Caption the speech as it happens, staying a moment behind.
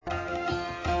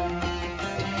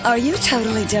Are you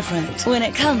totally different when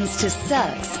it comes to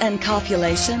sex and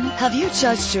copulation? Have you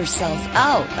judged yourself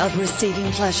out of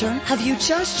receiving pleasure? Have you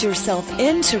judged yourself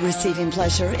into receiving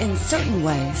pleasure in certain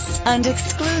ways and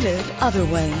excluded other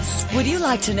ways? Would you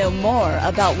like to know more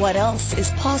about what else is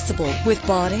possible with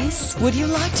bodies? Would you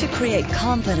like to create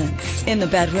confidence in the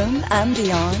bedroom and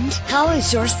beyond? How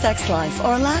has your sex life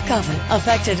or lack of it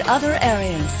affected other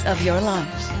areas of your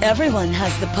life? Everyone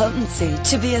has the potency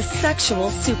to be a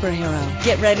sexual superhero.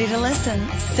 Get ready to listen,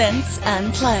 sense,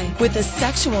 and play with the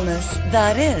sexualness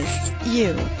that is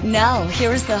you. Now,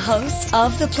 here's the host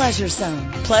of The Pleasure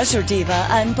Zone, pleasure diva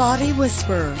and body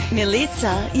whisperer,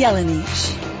 Milica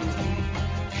Jelenic.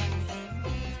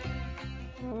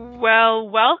 Well,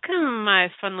 welcome, my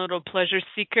fun little pleasure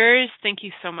seekers. Thank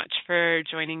you so much for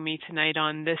joining me tonight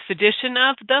on this edition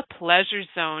of The Pleasure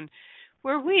Zone,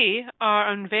 where we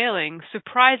are unveiling,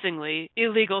 surprisingly,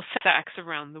 illegal sex acts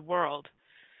around the world.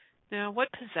 Now,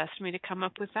 what possessed me to come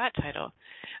up with that title?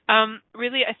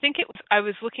 Really, I think I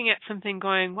was looking at something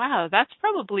going, wow, that's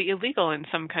probably illegal in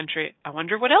some country. I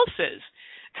wonder what else is.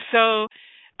 So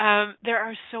there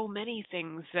are so many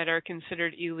things that are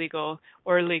considered illegal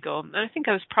or legal. And I think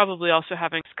I was probably also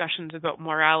having discussions about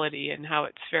morality and how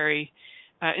it's very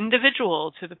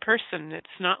individual to the person. It's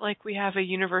not like we have a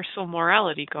universal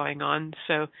morality going on.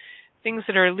 So things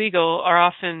that are legal are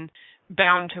often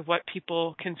bound to what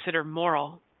people consider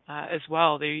moral as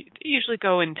well. They usually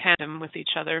go in tandem with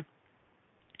each other.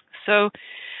 So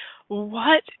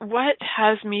what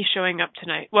has me showing up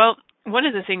tonight? Well, one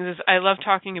of the things is I love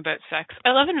talking about sex.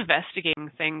 I love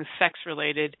investigating things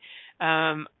sex-related.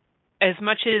 As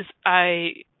much as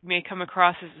I may come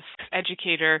across as a sex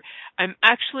educator, I'm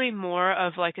actually more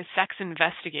of like a sex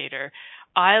investigator.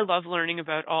 I love learning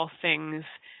about all things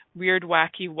weird,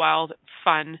 wacky, wild,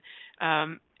 fun,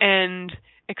 and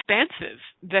expansive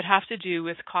that have to do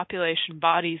with copulation,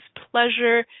 bodies,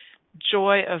 pleasure,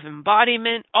 joy of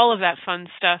embodiment, all of that fun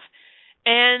stuff.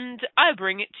 And I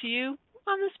bring it to you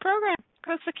on this program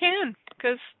because I can,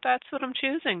 because that's what I'm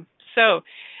choosing. So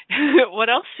what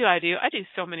else do? I do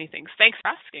so many things. Thanks for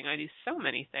asking. I do so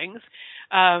many things.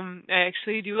 I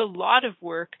actually do a lot of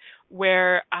work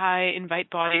where I invite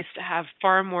bodies to have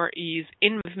far more ease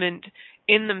in movement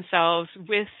in themselves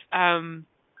with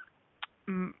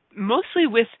mostly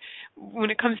with when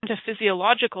it comes to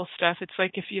physiological stuff. It's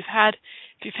like if you've had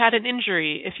an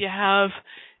injury, if you have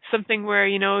something where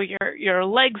your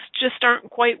legs just aren't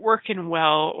quite working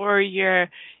well, or your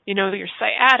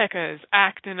sciatica is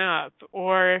acting up,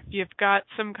 or if you've got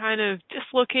some kind of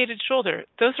dislocated shoulder.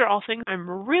 Those are all things I'm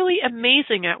really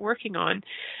amazing at working on,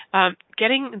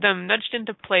 getting them nudged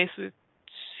into place with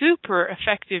super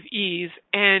effective ease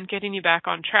and getting you back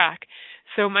on track.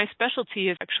 So my specialty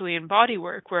is actually in body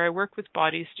work, where I work with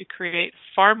bodies to create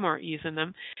far more ease in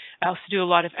them. I also do a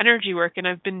lot of energy work, and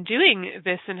I've been doing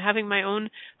this and having my own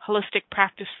holistic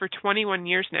practice for 21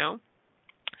 years now.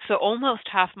 So almost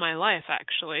half my life,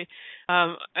 actually.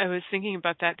 I was thinking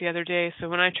about that the other day. So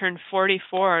when I turn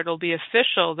 44, it'll be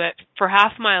official that for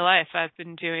half my life I've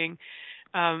been doing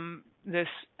this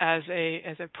as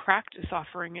a practice,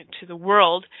 offering it to the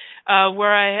world,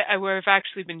 where I've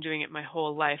actually been doing it my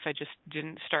whole life. I just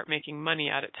didn't start making money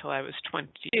at it till I was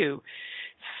 22.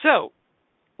 So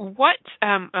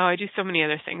I do so many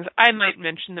other things. I might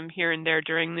mention them here and there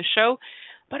during the show,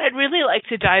 but I'd really like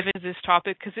to dive into this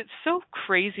topic because it's so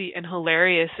crazy and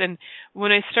hilarious. And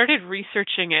when I started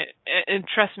researching it, and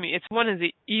trust me, it's one of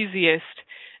the easiest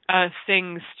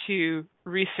things to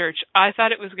research. I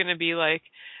thought it was going to be like,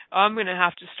 I'm going to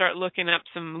have to start looking up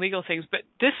some legal things. But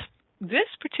this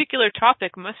particular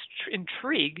topic must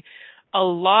intrigue a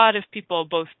lot of people,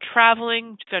 both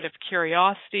traveling, just out of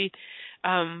curiosity.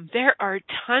 There are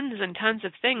tons and tons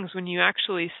of things when you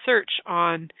actually search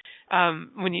on,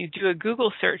 when you do a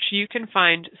Google search, you can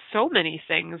find so many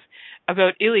things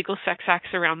about illegal sex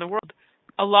acts around the world.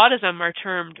 A lot of them are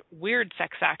termed weird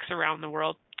sex acts around the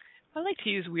world. I like to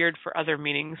use weird for other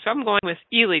meanings, so I'm going with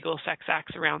illegal sex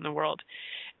acts around the world.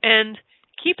 And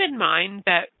keep in mind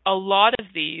that a lot of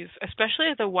these, especially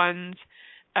the ones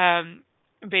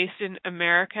based in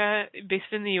America,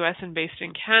 based in the U.S. and based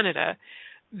in Canada,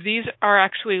 these are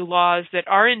actually laws that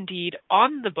are indeed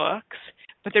on the books,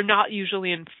 but they're not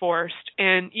usually enforced.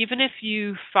 And even if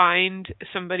you find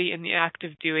somebody in the act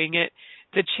of doing it,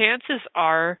 the chances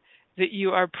are that you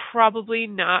are probably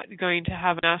not going to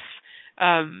have enough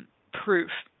proof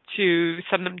to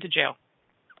send them to jail.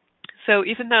 So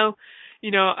even though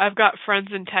I've got friends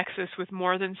in Texas with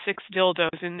more than 6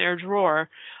 dildos in their drawer,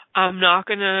 I'm not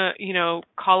going to,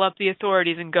 call up the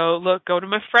authorities and go to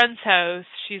my friend's house.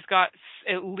 She's got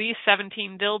at least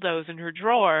 17 dildos in her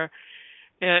drawer.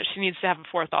 She needs to have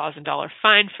a $4,000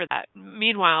 fine for that.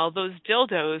 Meanwhile, those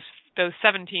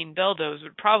 17 dildos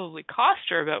would probably cost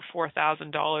her about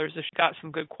 $4,000 if she got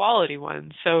some good quality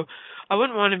ones. So I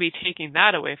wouldn't want to be taking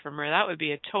that away from her. That would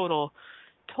be a total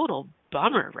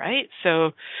bummer, right?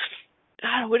 So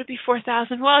would it be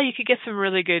 4,000? Well, you could get some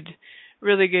really good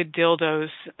dildos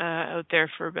out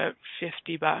there for about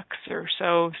 $50 or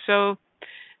so. So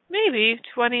maybe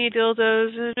 20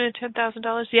 dildos and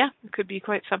 $10,000. Yeah, it could be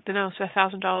quite something else.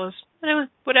 $1,000. Anyway,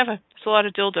 whatever. It's a lot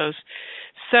of dildos.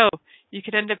 So you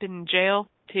could end up in jail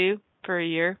too for a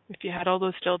year if you had all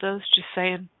those dildos. Just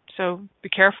saying. So be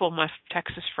careful, my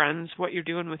Texas friends, what you're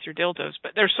doing with your dildos.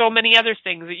 But there's so many other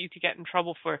things that you could get in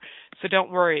trouble for. So don't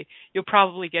worry. You'll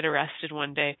probably get arrested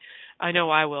one day. I know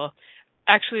I will.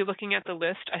 Actually, looking at the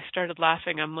list, I started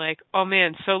laughing. I'm like, oh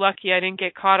man, so lucky I didn't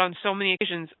get caught on so many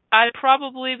occasions. I'd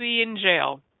probably be in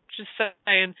jail. Just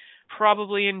saying,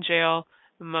 probably in jail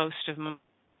most of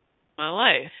my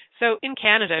life. So in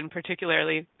Canada in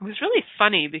particularly, it was really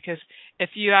funny because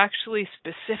if you actually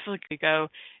specifically go,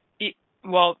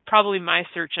 well, probably my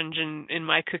search engine in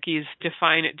my cookies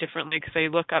define it differently because they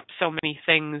look up so many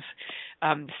things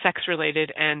sex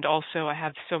related, and also I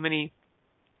have so many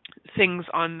things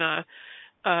on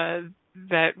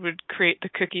that would create the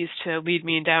cookies to lead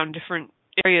me down different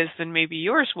areas than maybe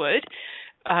yours would.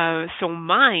 So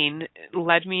mine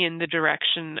led me in the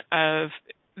direction of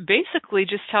basically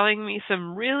just telling me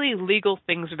some really legal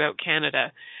things about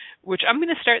Canada, which I'm going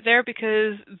to start there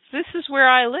because this is where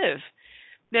I live.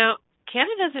 Now,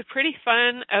 Canada's a pretty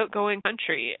fun, outgoing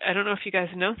country. I don't know if you guys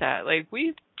know that. Like,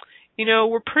 we're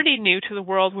pretty new to the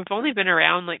world. We've only been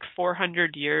around like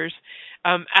 400 years.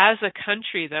 As a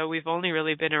country, though, we've only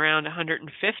really been around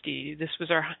 150. This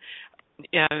was our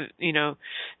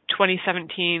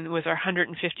 2017 was our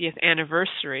 150th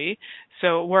anniversary,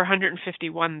 so we're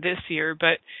 151 this year,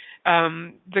 but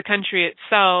the country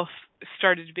itself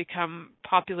started to become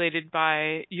populated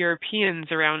by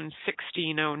Europeans around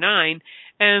 1609,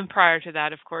 and prior to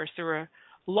that, of course, there were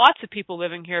lots of people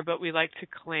living here, but we like to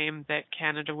claim that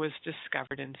Canada was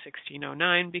discovered in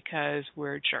 1609 because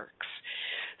we're jerks.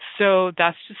 So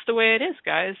that's just the way it is,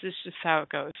 guys. It's just how it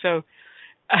goes. So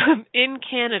in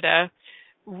Canada,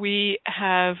 we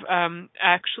have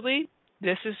actually,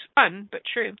 this is fun but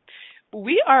true,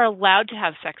 we are allowed to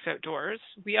have sex outdoors.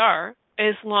 We are,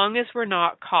 as long as we're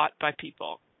not caught by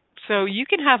people. So you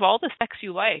can have all the sex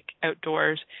you like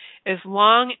outdoors as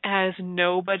long as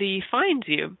nobody finds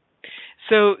you.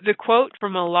 So the quote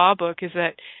from a law book is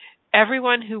that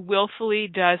everyone who willfully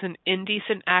does an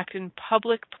indecent act in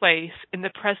public place in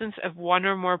the presence of one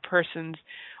or more persons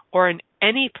or in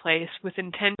any place with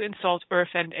intent to insult or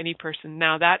offend any person.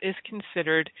 Now that is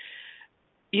considered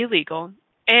illegal,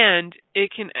 and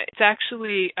it's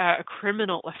actually a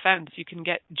criminal offense. You can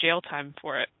get jail time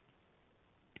for it.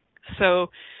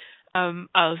 So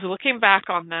I was looking back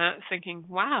on that thinking,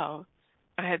 wow,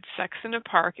 I had sex in a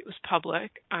park. It was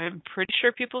public. I'm pretty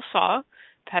sure people saw.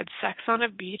 I had sex on a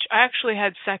beach. I actually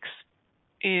had sex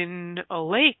in a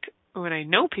lake when I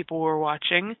know people were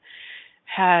watching.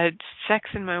 Had sex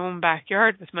in my own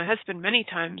backyard with my husband many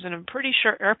times, and I'm pretty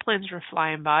sure airplanes were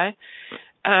flying by.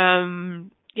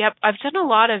 Yep, I've done a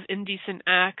lot of indecent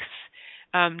acts.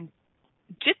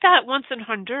 Did that once in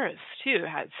Honduras, too.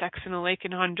 Had sex in a lake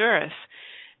in Honduras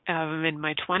in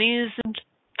my 20s, and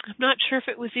I'm not sure if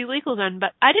it was illegal then,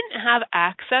 but I didn't have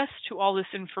access to all this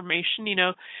information.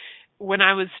 When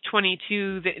I was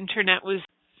 22, the internet was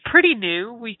pretty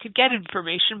new. We could get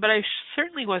information, but I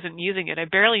certainly wasn't using it. I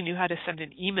barely knew how to send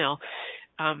an email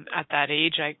at that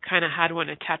age. I kind of had one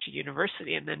attached to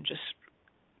university and then just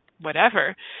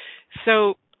whatever.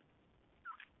 So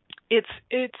it's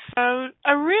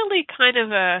a really kind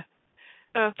of a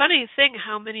funny thing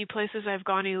how many places I've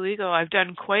gone illegal. I've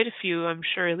done quite a few, I'm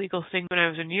sure, illegal things when I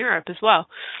was in Europe as well.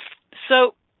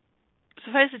 So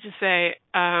suffice it to say,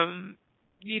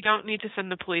 you don't need to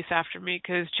send the police after me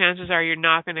because chances are you're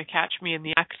not going to catch me in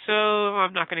the act, so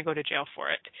I'm not going to go to jail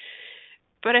for it.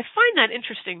 But I find that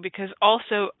interesting because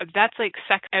also that's like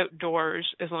sex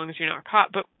outdoors as long as you're not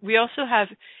caught. But we also have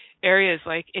areas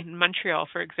like in Montreal,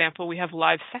 for example, we have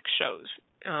live sex shows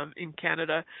in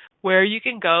Canada where you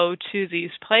can go to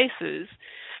these places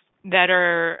that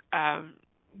are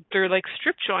they're like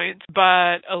strip joints,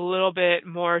 but a little bit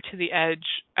more to the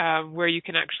edge where you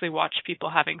can actually watch people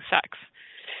having sex.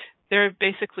 They're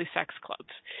basically sex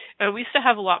clubs. And we used to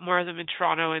have a lot more of them in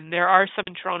Toronto, and there are some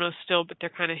in Toronto still, but they're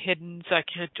kind of hidden, so I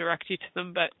can't direct you to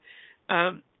them. But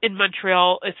in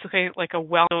Montreal, it's like a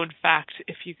well-known fact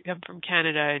if you come from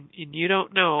Canada and you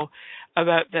don't know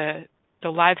about the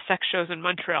live sex shows in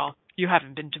Montreal, you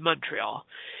haven't been to Montreal.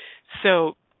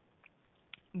 So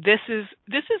this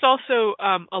is also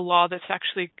a law that's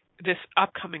actually this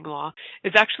upcoming law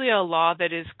is actually a law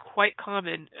that is quite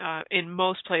common in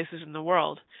most places in the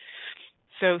world.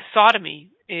 So sodomy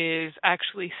is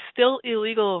actually still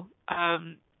illegal.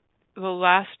 The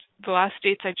last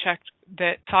states I checked,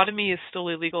 that sodomy is still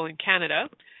illegal in Canada.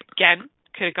 Again,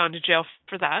 could have gone to jail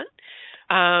for that.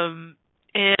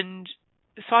 And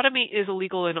sodomy is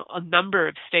illegal in a number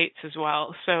of states as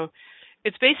well. So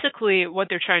it's basically what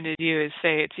they're trying to do is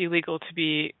say it's illegal to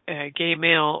be a gay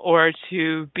male or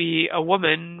to be a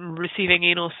woman receiving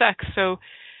anal sex. So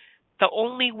the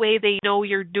only way they know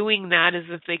you're doing that is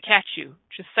if they catch you.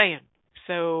 Just saying.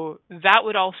 So that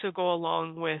would also go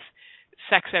along with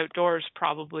sex outdoors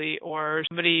probably, or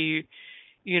somebody,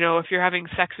 if you're having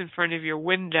sex in front of your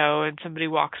window and somebody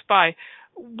walks by,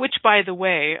 which, by the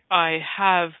way, I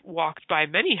have walked by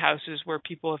many houses where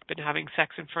people have been having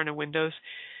sex in front of windows,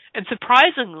 and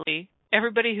surprisingly,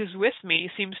 everybody who's with me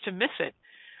seems to miss it.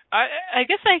 I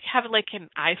guess I have like an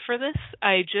eye for this.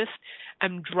 I just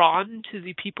am drawn to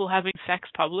the people having sex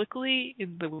publicly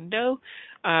in the window.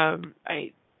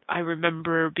 I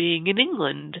remember being in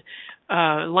England,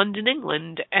 London,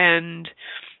 England, and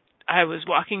I was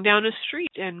walking down a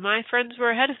street and my friends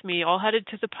were ahead of me, all headed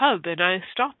to the pub, and I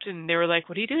stopped and they were like,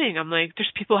 "What are you doing?" I'm like,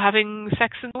 "There's people having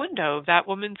sex in the window. That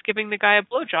woman's giving the guy a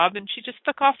blowjob and she just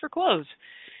took off her clothes."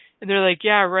 And they're like,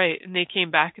 "Yeah, right." And they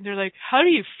came back and they're like, "How do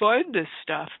you find this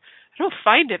stuff?" I don't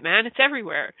find it, man. It's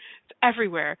everywhere. It's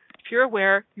everywhere. If you're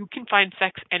aware, you can find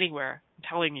sex anywhere. I'm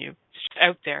telling you. It's just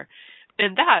out there.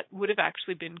 And that would have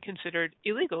actually been considered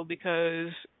illegal because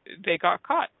they got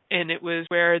caught. And it was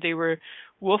where they were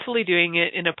willfully doing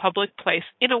it in a public place.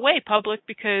 In a way, public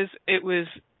because it was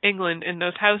England, and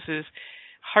those houses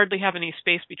hardly have any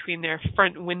space between their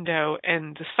front window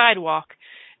and the sidewalk.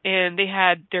 And they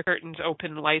had their curtains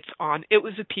open, lights on. It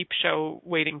was a peep show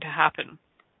waiting to happen.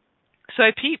 So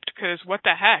I peeped because what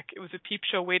the heck? It was a peep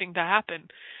show waiting to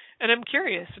happen. And I'm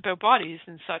curious about bodies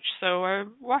and such, so I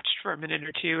watched for a minute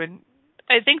or two. And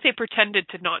I think they pretended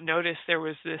to not notice there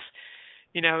was this,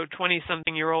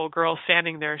 20-something-year-old girl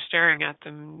standing there staring at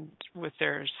them with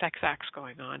their sex acts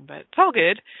going on. But it's all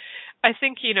good. I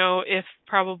think, if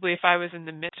I was in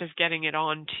the midst of getting it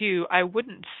on too, I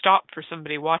wouldn't stop for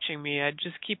somebody watching me. I'd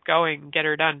just keep going, get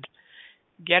her done.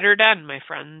 Get her done, my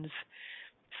friends.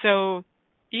 So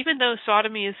even though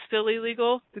sodomy is still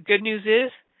illegal, the good news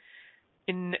is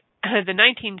in the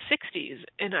 1960s,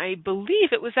 and I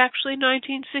believe it was actually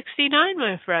 1969,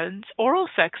 my friends, oral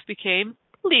sex became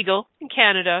legal in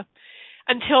Canada.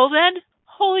 Until then,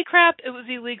 holy crap, it was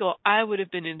illegal. I would have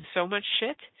been in so much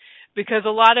shit because a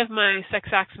lot of my sex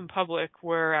acts in public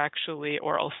were actually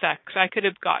oral sex. I could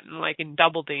have gotten in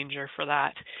double danger for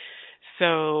that.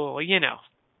 So,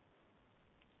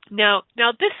 Now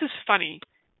this is funny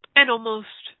and almost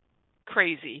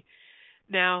crazy.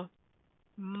 Now,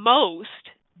 most,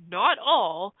 not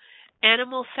all,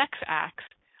 animal sex acts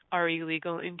are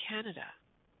illegal in Canada.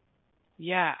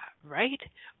 Yeah, right?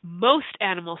 Most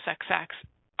animal sex acts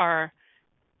are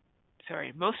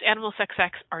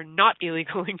not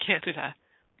illegal in Canada.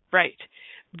 Right.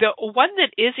 The one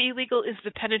that is illegal is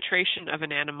the penetration of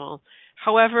an animal.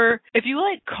 However, if you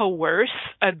coerce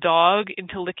a dog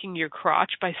into licking your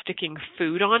crotch by sticking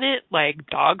food on it, like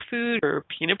dog food or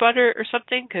peanut butter or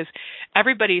something, because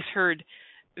everybody's heard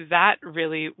that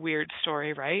really weird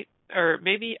story, right? Or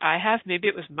maybe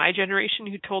it was my generation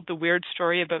who told the weird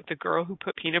story about the girl who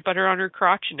put peanut butter on her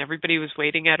crotch and everybody was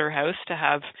waiting at her house to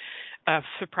have a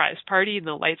surprise party and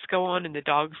the lights go on and the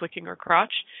dog's licking her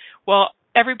crotch. Well,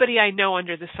 everybody I know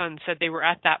under the sun said they were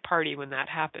at that party when that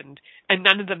happened, and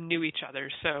none of them knew each other,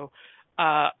 so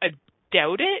I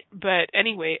doubt it. But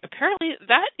anyway, apparently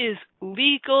that is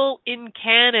legal in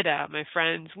Canada, my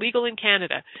friends, legal in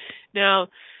Canada. Now,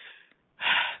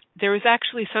 there was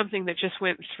actually something that just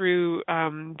went through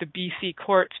the BC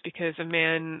courts because a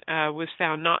man was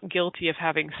found not guilty of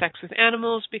having sex with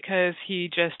animals because he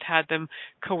just had them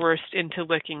coerced into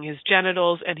licking his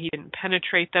genitals and he didn't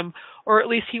penetrate them, or at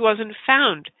least he wasn't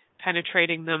found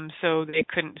penetrating them, so they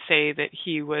couldn't say that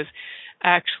he was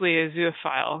actually a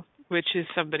zoophile, which is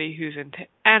somebody who's into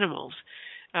animals.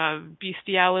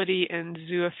 Bestiality and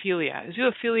zoophilia.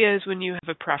 Zoophilia is when you have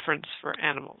a preference for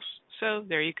animals. So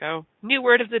there you go. New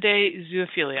word of the day,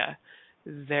 zoophilia.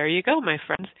 There you go, my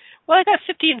friends. Well, I got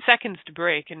 15 seconds to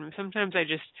break, and sometimes I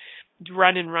just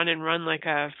run and run and run like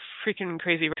a freaking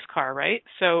crazy race car, right?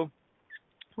 So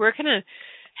we're going to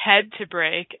head to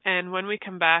break, and when we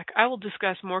come back, I will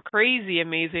discuss more crazy,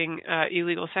 amazing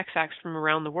illegal sex acts from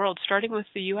around the world, starting with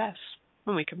the U.S.,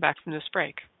 when we come back from this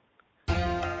break.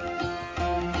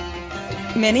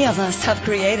 Many of us have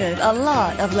created a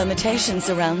lot of limitations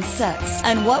around sex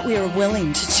and what we are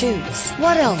willing to choose.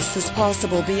 What else is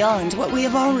possible beyond what we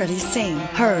have already seen,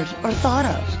 heard, or thought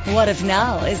of? What if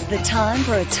now is the time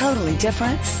for a totally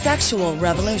different sexual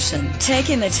revolution,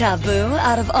 taking the taboo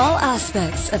out of all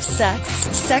aspects of sex,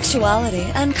 sexuality,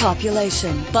 and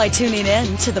copulation by tuning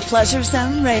in to the Pleasure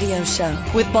Zone radio show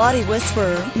with body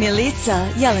whisperer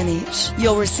Milica Jelenic.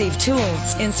 You'll receive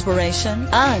tools, inspiration,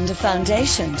 and a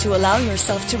foundation to allow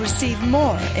yourself to receive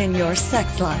more in your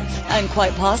sex life and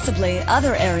quite possibly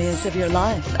other areas of your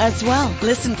life as well.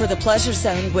 Listen for the Pleasure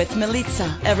Zone with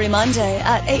Milica every Monday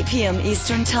at 8 p.m.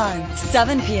 Eastern Time,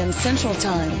 7 p.m. Central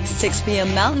Time, 6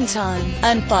 p.m. Mountain Time,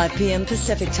 and 5 p.m.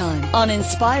 Pacific Time on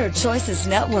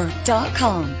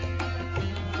InspiredChoicesNetwork.com.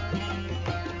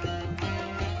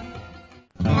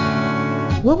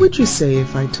 What would you say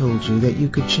if I told you that you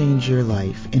could change your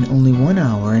life in only 1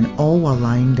 hour and all while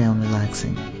lying down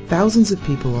relaxing? Thousands of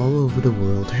people all over the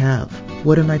world have.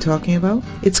 What am I talking about?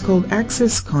 It's called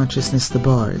Access Consciousness, the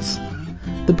bars.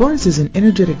 The bars is an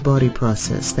energetic body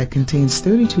process that contains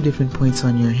 32 different points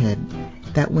on your head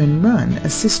that when run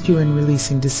assist you in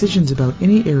releasing decisions about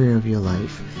any area of your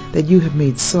life that you have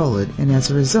made solid and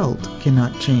as a result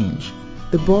cannot change.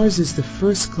 The bars is the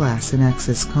first class in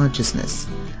Access Consciousness,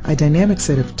 a dynamic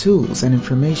set of tools and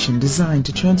information designed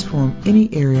to transform any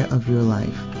area of your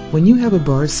life. When you have a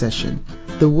bars session,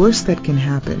 the worst that can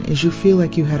happen is you feel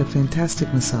like you had a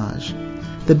fantastic massage.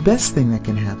 The best thing that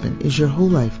can happen is your whole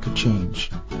life could change.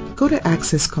 Go to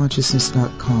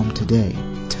accessconsciousness.com today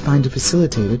to find a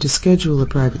facilitator to schedule a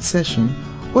private session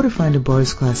or to find a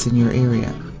bars class in your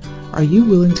area. Are you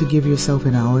willing to give yourself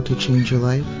an hour to change your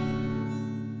life?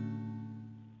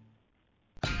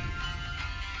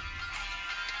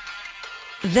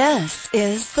 This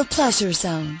is the Pleasure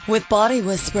Zone with body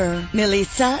whisperer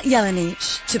Milica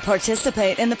Jelenic. To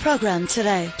participate in the program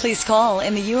today, please call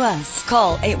in the U.S.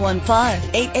 Call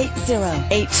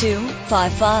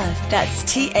 815-880-8255. That's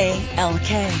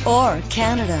TALK. Or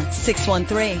Canada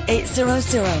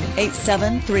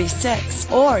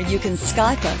 613-800-8736. Or you can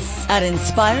Skype us at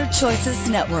Inspired Choices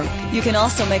Network. You can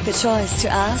also make the choice to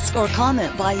ask or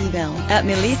comment by email at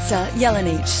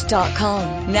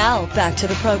milicajelenic.com. Now back to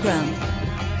the program.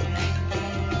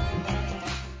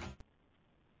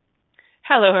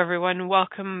 Hello, everyone.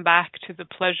 Welcome back to the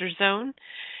Pleasure Zone.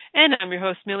 And I'm your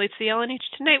host, Milica Jelenic.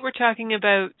 Tonight we're talking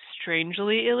about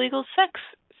strangely illegal sex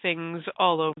things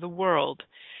all over the world.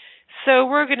 So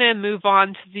we're going to move on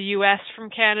to the U.S. from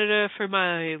Canada for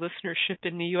my listenership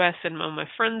in the U.S. and all my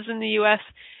friends in the U.S.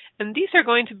 And these are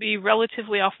going to be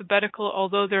relatively alphabetical,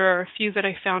 although there are a few that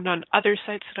I found on other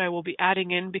sites that I will be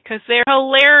adding in because they're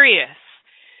hilarious.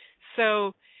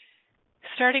 So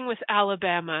starting with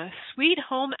Alabama. Sweet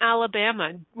home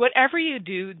Alabama. Whatever you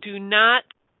do, do not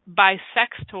buy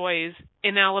sex toys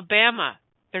in Alabama.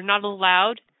 They're not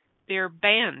allowed. They're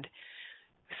banned.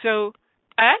 So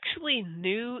I actually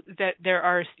knew that there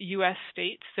are U.S.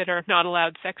 states that are not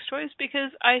allowed sex toys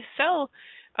because I sell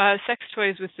sex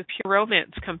toys with the Pure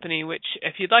Romance Company, which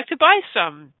if you'd like to buy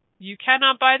some, you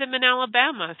cannot buy them in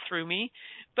Alabama through me.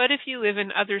 But if you live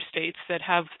in other states that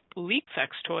have leaked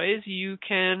sex toys, you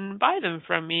can buy them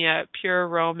from me at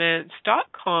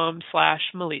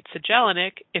pureromance.com/Milica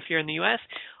Jelenic if you're in the U.S.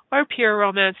 or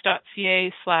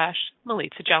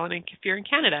pureromance.ca/Milica Jelenic if you're in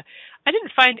Canada. I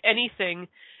didn't find anything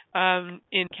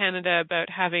in Canada about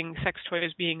having sex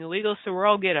toys being illegal, so we're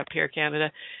all good up here,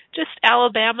 Canada. Just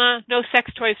Alabama, no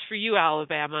sex toys for you,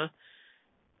 Alabama.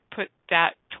 Put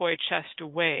that toy chest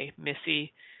away,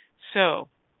 Missy. So,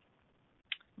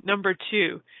 number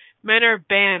 2, men are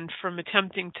banned from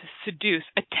attempting to seduce.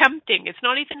 Attempting. It's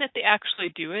not even that they actually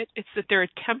do it. It's that they're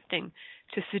attempting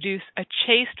to seduce a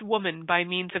chaste woman by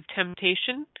means of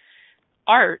temptation,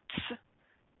 arts,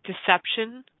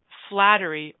 deception,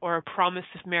 flattery, or a promise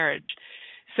of marriage.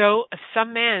 So if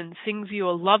some man sings you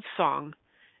a love song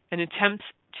and attempts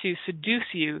to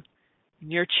seduce you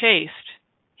and you're chaste,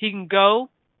 he can go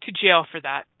to jail for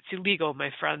that. It's illegal, my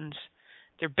friends.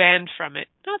 They're banned from it.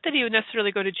 Not that he would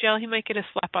necessarily go to jail. He might get a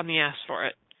slap on the ass for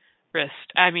it.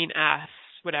 Ass,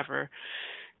 whatever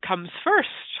comes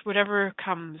first. Whatever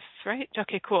comes, right?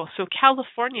 Okay, cool. So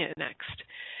California next.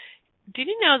 Did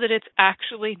you know that it's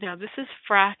actually, now this is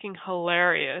fracking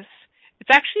hilarious, it's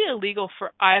actually illegal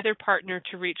for either partner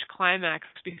to reach climax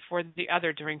before the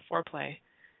other during foreplay.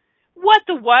 What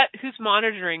the what? Who's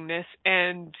monitoring this?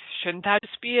 And shouldn't that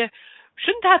be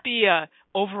a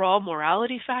overall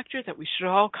morality factor that we should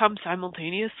all come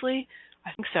simultaneously?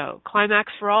 I think so.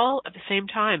 Climax for all at the same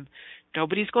time.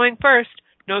 Nobody's going first.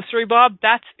 No, sorry, Bob.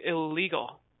 That's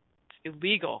illegal. It's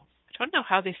illegal. I I don't know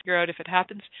how they figure out if it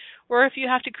happens, or if you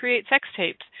have to create sex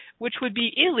tapes, which would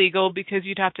be illegal because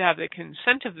you'd have to have the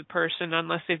consent of the person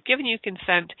unless they've given you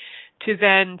consent to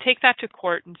then take that to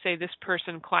court and say this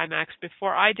person climaxed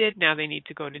before I did, now they need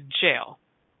to go to jail.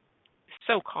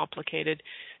 So complicated,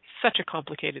 such a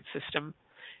complicated system.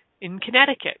 In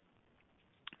Connecticut,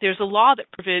 there's a law that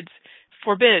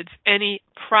forbids any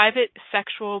private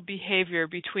sexual behavior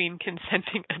between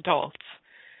consenting adults.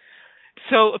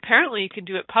 So apparently you can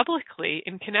do it publicly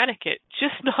in Connecticut,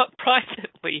 just not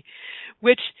privately,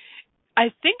 which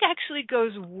I think actually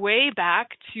goes way back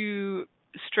to,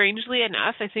 strangely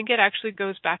enough, I think it actually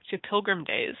goes back to Pilgrim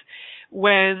days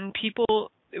when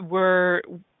people were,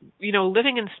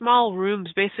 living in small rooms.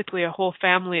 Basically, a whole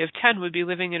family of 10 would be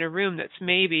living in a room that's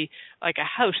maybe like a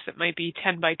house that might be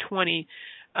 10 by 20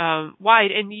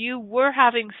 wide, and you were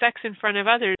having sex in front of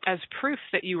others as proof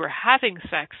that you were having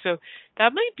sex. So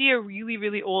that might be a really,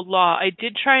 really old law. I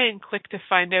did try and click to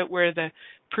find out where the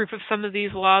proof of some of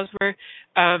these laws were.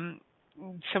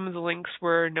 Some of the links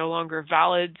were no longer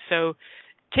valid, so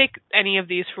take any of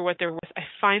these for what they're worth. I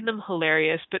find them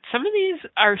hilarious, but some of these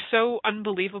are so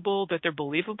unbelievable that they're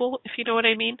believable, if you know what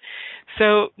I mean.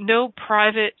 So no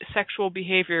private sexual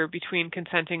behavior between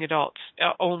consenting adults,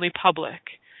 only public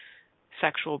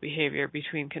sexual behavior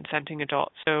between consenting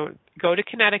adults. So go to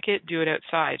Connecticut, do it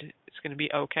outside. It's going to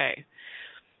be okay.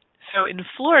 So in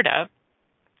Florida,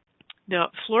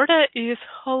 now Florida is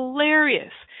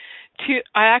hilarious.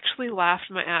 I actually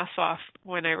laughed my ass off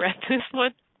when I read this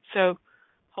one. So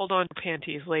hold on to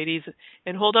panties, ladies,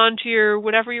 and hold on to your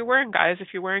whatever you're wearing, guys. If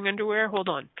you're wearing underwear, hold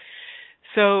on.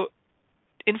 So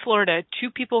in Florida, two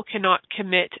people cannot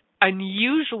commit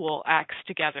unusual acts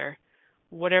together,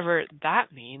 whatever that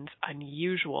means,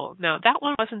 unusual. Now, that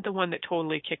one wasn't the one that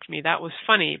totally kicked me. That was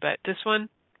funny, but this one,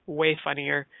 way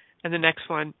funnier. And the next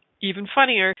one, even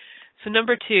funnier. So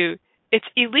number 2, it's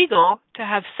illegal to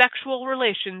have sexual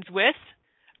relations with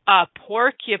a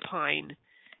porcupine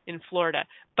in Florida.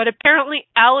 But apparently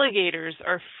alligators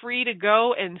are free to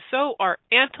go, and so are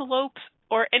antelopes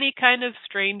or any kind of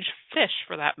strange fish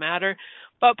for that matter.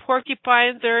 But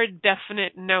porcupines are a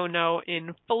definite no-no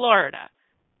in Florida.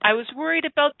 I was worried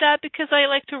about that because I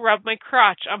like to rub my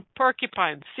crotch on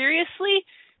porcupines. Seriously?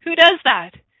 Who does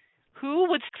that? Who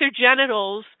would stick their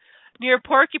genitals near a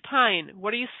porcupine?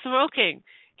 What are you smoking?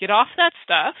 Get off that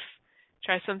stuff.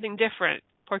 Try something different.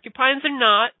 Porcupines are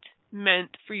not meant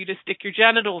for you to stick your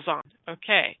genitals on.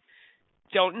 Okay.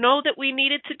 Don't know that we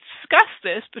needed to discuss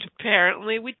this, but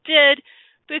apparently we did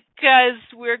because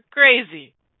we're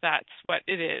crazy. That's what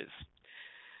it is.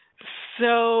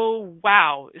 So,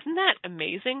 wow, isn't that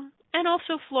amazing? And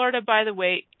also Florida, by the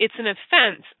way, it's an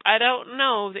offense. I don't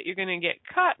know that you're going to get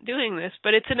caught doing this,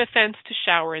 but it's an offense to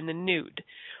shower in the nude.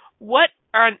 What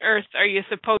on earth are you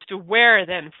supposed to wear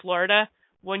then, Florida,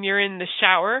 when you're in the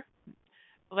shower?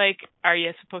 Like, are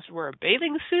you supposed to wear a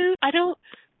bathing suit? I don't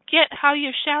get how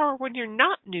you shower when you're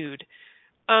not nude.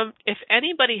 If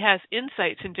anybody has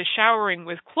insights into showering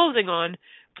with clothing on,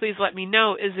 please let me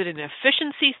know. Is it an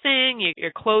efficiency thing? You get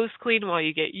your clothes clean while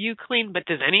you get you clean, but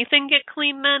does anything get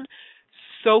clean then?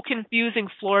 So confusing,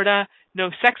 Florida. No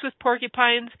sex with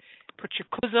porcupines. Put your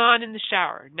clothes on in the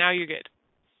shower. Now you're good.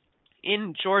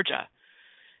 In Georgia,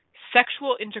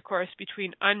 sexual intercourse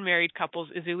between unmarried couples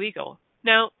is illegal.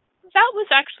 Now, that was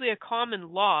actually a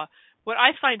common law. What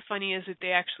I find funny is that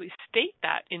they actually state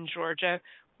that in Georgia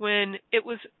when it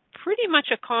was pretty much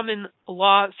a common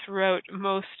law throughout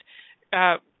most,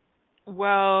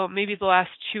 maybe the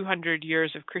last 200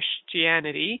 years of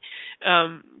Christianity.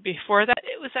 Before that,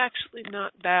 it was actually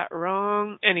not that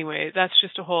wrong. Anyway, that's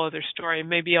just a whole other story.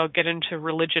 Maybe I'll get into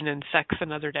religion and sex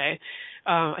another day.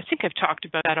 I think I've talked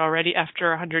about that already after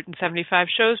 175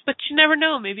 shows, but you never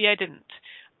know. Maybe I didn't.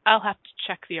 I'll have to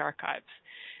check the archives.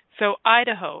 So,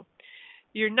 Idaho.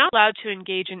 You're not allowed to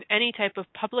engage in any type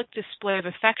of public display of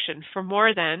affection for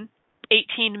more than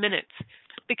 18 minutes.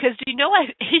 Because do you know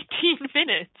at 18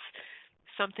 minutes,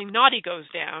 something naughty goes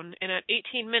down, and at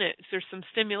 18 minutes, there's some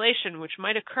stimulation which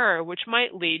might occur, which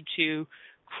might lead to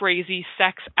crazy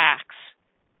sex acts.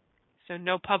 So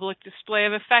no public display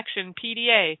of affection,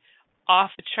 PDA,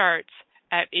 off the charts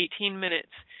at 18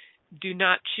 minutes. Do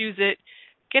not choose it.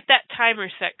 Get that timer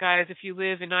set, guys, if you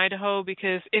live in Idaho,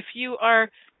 because if you are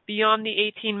beyond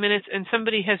the 18 minutes and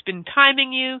somebody has been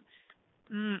timing you,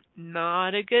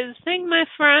 not a good thing, my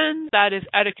friend. That is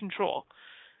out of control.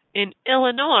 In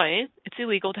Illinois, it's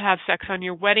illegal to have sex on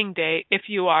your wedding day if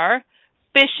you are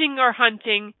fishing or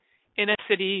hunting in a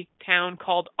city, town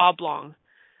called Oblong.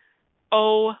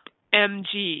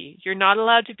 OMG. You're not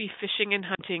allowed to be fishing and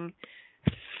hunting.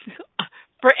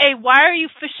 Why are you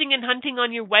fishing and hunting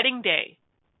on your wedding day?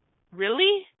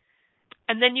 Really?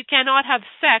 And then you cannot have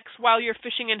sex while you're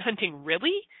fishing and hunting?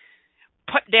 Really?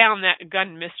 Put down that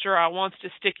gun, mister. I wants to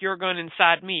stick your gun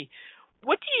inside me.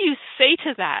 What do you say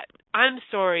to that? I'm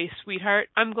sorry, sweetheart.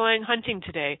 I'm going hunting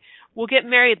today. We'll get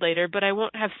married later, but I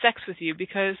won't have sex with you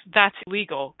because that's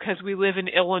illegal, because we live in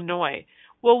Illinois.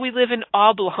 Well, we live in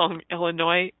Oblong,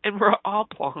 Illinois, and we're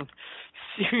oblong.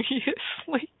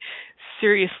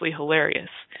 Seriously hilarious.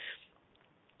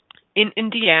 In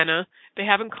Indiana, they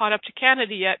haven't caught up to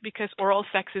Canada yet because oral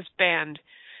sex is banned.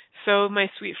 So my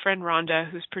sweet friend Rhonda,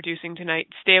 who's producing tonight,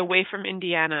 stay away from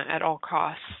Indiana at all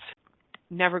costs.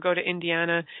 Never go to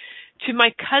Indiana. To my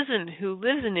cousin who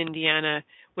lives in Indiana,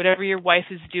 whatever your wife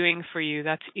is doing for you,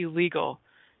 that's illegal.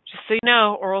 Just so you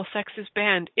know, oral sex is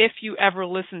banned if you ever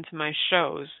listen to my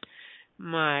shows.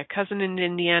 My cousin in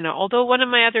Indiana, although one of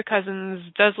my other cousins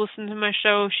does listen to my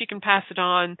show, she can pass it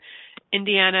on.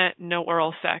 Indiana, no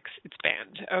oral sex. It's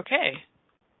banned. Okay,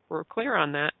 we're clear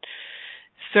on that.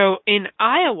 So in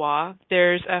Iowa,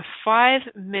 there's a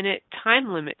 5-minute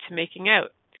time limit to making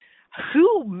out.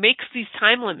 Who makes these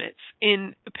time limits?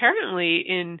 Apparently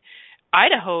in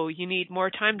Idaho, you need more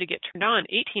time to get turned on,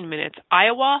 18 minutes.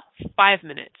 Iowa, 5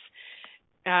 minutes.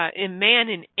 A man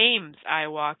in Ames,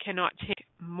 Iowa, cannot take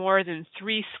more than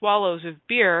 3 swallows of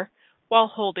beer while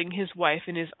holding his wife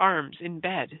in his arms in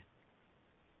bed.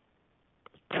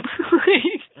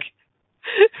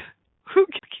 Who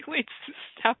calculates this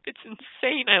stuff? It's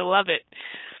insane. I love it.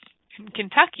 In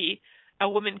Kentucky, a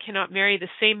woman cannot marry the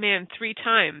same man 3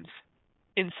 times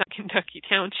in some Kentucky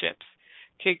townships.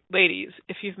 Okay, ladies,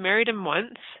 if you've married him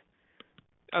once,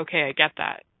 okay, I get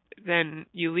that. Then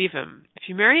you leave him. If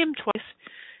you marry him twice,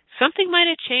 something might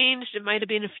have changed. It might have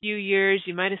been a few years.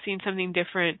 You might have seen something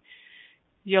different.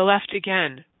 You left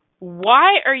again.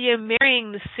 Why are you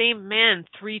marrying the same man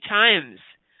 3 times?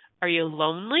 Are you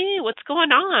lonely? What's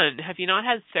going on? Have you not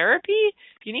had therapy?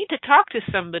 If you need to talk to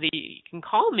somebody, you can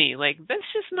call me. That's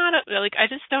just not I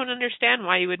just don't understand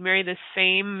why you would marry the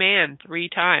same man 3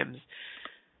 times.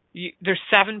 There's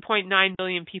 7.9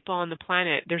 billion people on the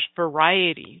planet. There's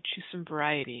variety. Choose some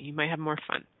variety. You might have more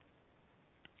fun.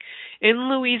 In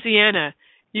Louisiana,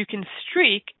 you can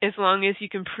streak as long as you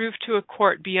can prove to a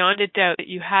court beyond a doubt that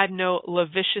you had no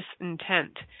lascivious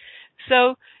intent.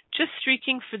 So, just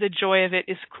streaking for the joy of it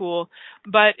is cool,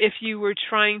 but if you were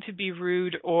trying to be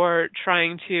rude or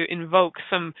trying to invoke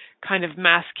some kind of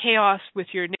mass chaos with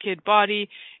your naked body,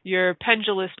 your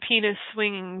pendulous penis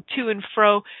swinging to and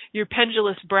fro, your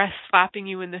pendulous breasts slapping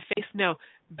you in the face, no,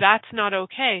 that's not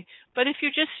okay. But if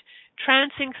you're just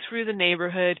trancing through the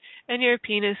neighborhood and your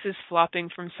penis is flopping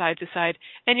from side to side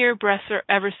and your breasts are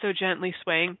ever so gently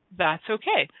swaying, that's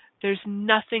okay. There's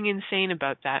nothing insane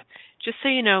about that. Just so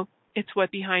you know, it's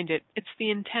what's behind it. It's the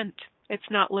intent. It's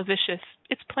not lascivious.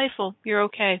 It's playful. You're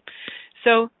okay.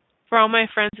 So, for all my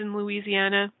friends in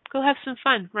Louisiana, go have some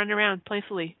fun. Run around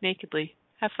playfully, nakedly.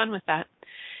 Have fun with that.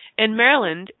 In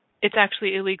Maryland, it's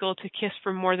actually illegal to kiss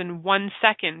for more than 1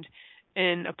 second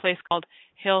in a place called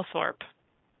Hillthorpe.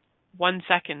 1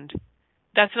 second.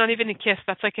 That's not even a kiss.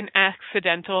 That's like an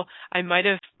accidental, I might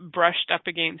have brushed up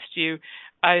against you.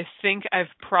 I think I've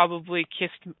probably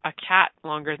kissed a cat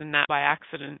longer than that by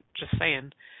accident, just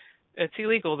saying. It's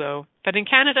illegal, though. But in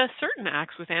Canada, certain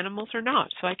acts with animals are not.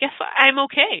 So I guess I'm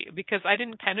okay because I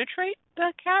didn't penetrate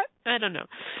the cat. I don't know.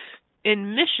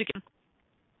 In Michigan,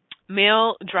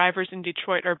 male drivers in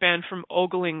Detroit are banned from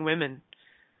ogling women.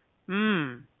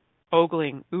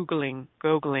 Ogling, oogling,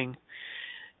 gogling.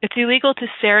 It's illegal to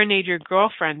serenade your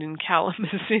girlfriend in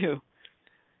Kalamazoo.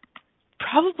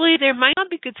 Probably there might not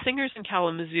be good singers in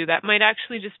Kalamazoo. That might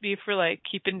actually just be for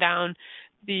keeping down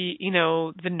the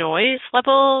noise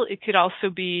level. It could also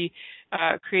be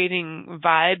creating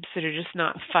vibes that are just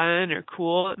not fun or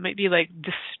cool. It might be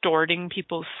distorting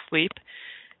people's sleep.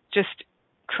 Just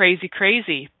crazy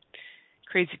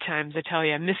times, I tell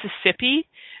you. Mississippi,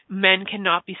 men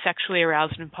cannot be sexually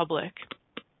aroused in public.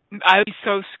 I would be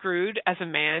so screwed as a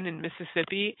man in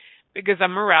Mississippi because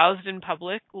I'm aroused in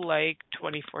public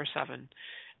 24/7.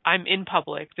 I'm in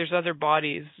public. There's other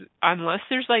bodies. Unless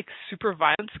there's super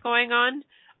violence going on,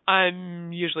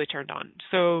 I'm usually turned on.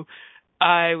 So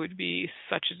I would be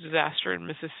such a disaster in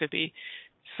Mississippi.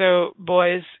 So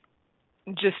boys,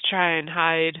 just try and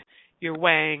hide your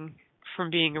wang from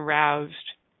being aroused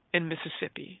in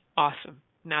Mississippi. Awesome.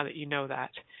 Now that you know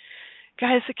that.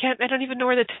 Guys, I don't even know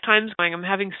where the time's going. I'm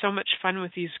having so much fun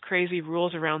with these crazy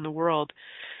rules around the world.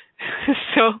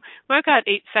 So I've got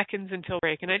 8 seconds until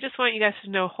break, and I just want you guys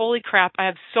to know, holy crap, I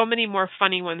have so many more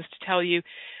funny ones to tell you.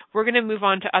 We're going to move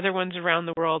on to other ones around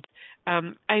the world.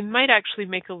 I might actually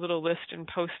make a little list and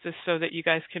post this so that you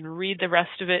guys can read the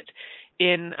rest of it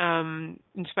in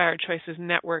Inspired Choices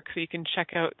Network, so you can check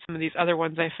out some of these other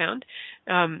ones I found.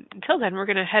 Until then, we're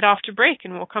going to head off to break,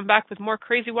 and we'll come back with more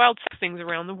crazy, wild things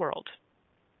around the world.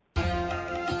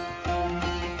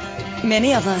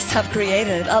 Many of us have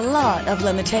created a lot of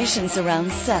limitations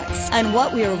around sex and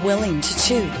what we are willing to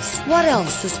choose. What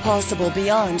else is possible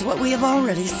beyond what we have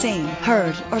already seen,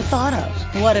 heard, or thought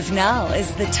of? What if now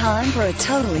is the time for a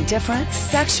totally different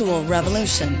sexual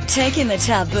revolution, taking the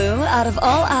taboo out of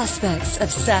all aspects of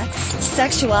sex,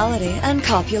 sexuality, and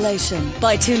copulation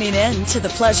by tuning in to the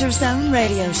Pleasure Zone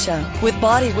radio show with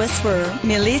body whisperer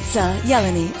Milica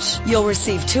Jelenic. You'll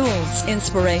receive tools,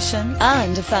 inspiration,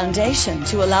 and a foundation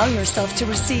to allow yourself to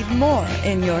receive more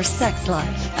in your sex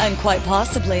life and quite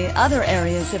possibly other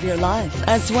areas of your life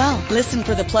as well. Listen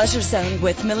for the Pleasure Zone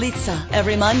with Milica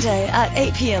every Monday at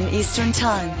 8 p.m. Eastern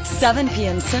Time, 7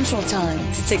 p.m. Central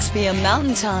Time, 6 p.m.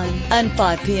 Mountain Time, and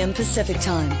 5 p.m. Pacific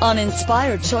Time on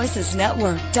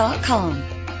InspiredChoicesNetwork.com.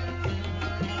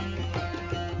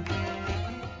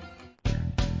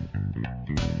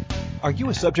 Are you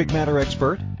a subject matter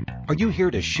expert? Are you here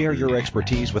to share your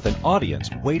expertise with an audience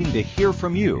waiting to hear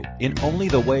from you in only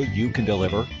the way you can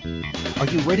deliver? Are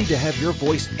you ready to have your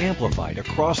voice amplified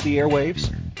across the airwaves?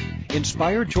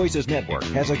 Inspired Choices Network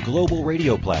has a global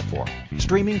radio platform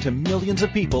streaming to millions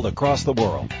of people across the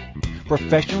world.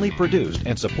 Professionally produced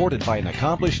and supported by an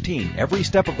accomplished team every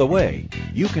step of the way,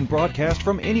 you can broadcast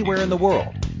from anywhere in the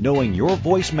world, knowing your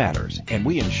voice matters, and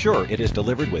we ensure it is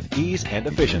delivered with ease and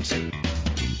efficiency.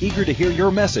 Eager to hear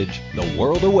your message, the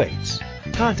world awaits.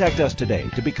 Contact us today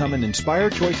to become an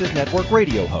Inspired Choices Network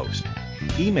radio host.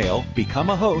 Email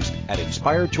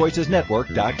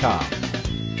becomeahost@inspiredchoicesnetwork.com.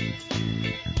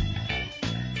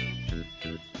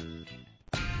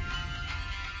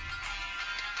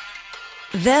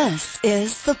 This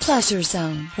is the Pleasure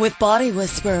Zone with body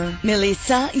whisperer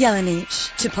Milica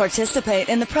Jelenic. To participate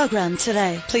in the program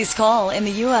today, please call in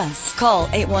the U.S. Call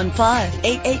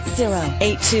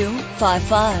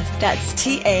 815-880-8255. That's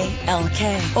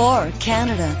TALK. Or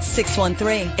Canada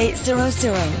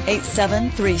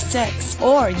 613-800-8736.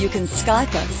 Or you can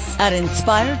Skype us at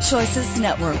Inspired Choices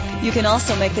Network. You can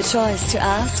also make the choice to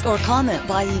ask or comment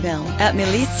by email at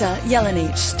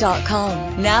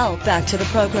milicajelenic.com. Now back to the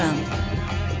program.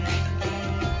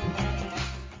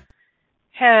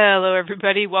 Hello,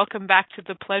 everybody. Welcome back to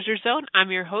the Pleasure Zone. I'm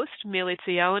your host, Milica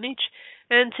Jelenic,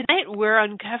 and tonight we're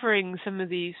uncovering some of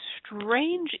these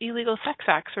strange illegal sex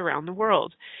acts around the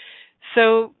world.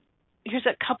 So here's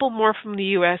a couple more from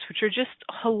the U.S., which are just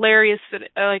hilarious. That,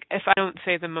 like, if I don't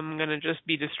say them, I'm going to just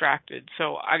be distracted.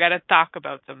 So I got to talk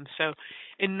about them. So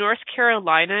in North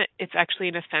Carolina, it's actually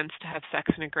an offense to have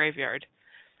sex in a graveyard.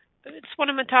 It's one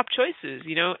of my top choices.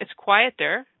 You know, it's quiet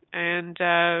there, and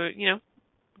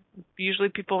usually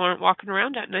people aren't walking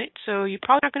around at night, so you're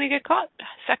probably not going to get caught.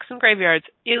 Sex in graveyards,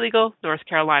 illegal, North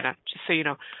Carolina, just so you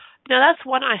know. Now, that's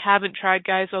one I haven't tried,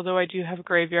 guys, although I do have a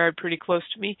graveyard pretty close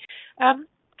to me. There's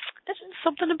just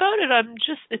something about it.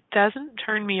 It doesn't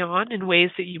turn me on in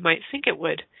ways that you might think it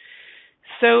would.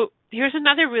 So here's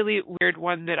another really weird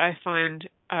one that I find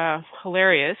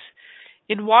hilarious.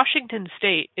 In Washington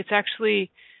State, it's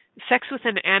actually... sex with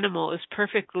an animal is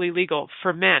perfectly legal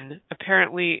for men.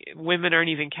 Apparently, women aren't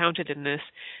even counted in this,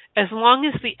 as long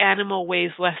as the animal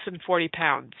weighs less than 40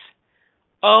 pounds.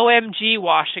 OMG,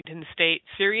 Washington State.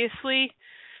 Seriously?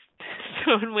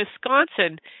 So in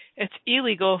Wisconsin, it's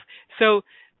illegal. So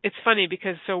it's funny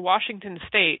because Washington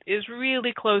State is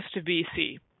really close to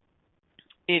BC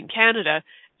in Canada,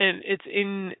 and it's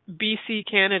in BC,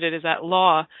 Canada, is that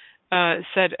law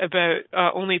said about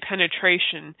only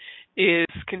penetration is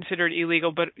considered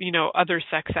illegal, but, other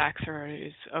sex acts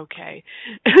is okay.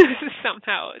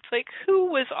 Somehow. It's like,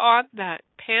 who was on that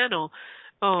panel?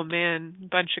 Oh, man, a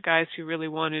bunch of guys who really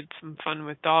wanted some fun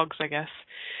with dogs, I guess.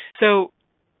 So,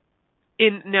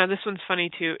 now this one's funny,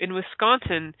 too. In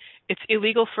Wisconsin, it's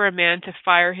illegal for a man to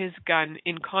fire his gun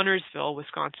in Connorsville,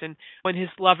 Wisconsin, when his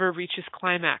lover reaches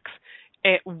climax.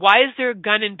 Why is there a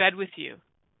gun in bed with you?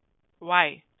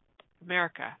 Why?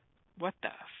 America. What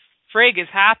the frig is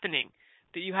happening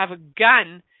that you have a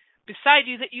gun beside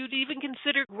you that you'd even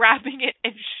consider grabbing it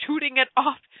and shooting it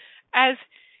off as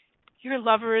your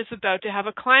lover is about to have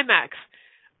a climax?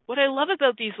 What I love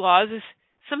about these laws is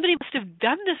somebody must have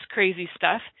done this crazy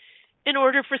stuff in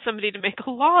order for somebody to make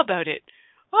a law about it.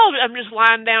 Oh, I'm just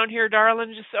lying down here,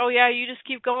 darling. You just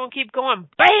keep going.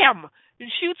 Bam!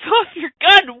 And shoots off your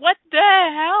gun. What the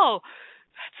hell?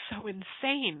 That's so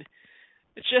insane.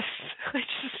 I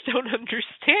just don't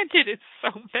understand it. It's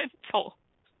so mental.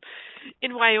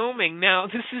 In Wyoming, now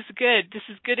this is good. This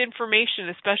is good information,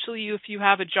 especially if you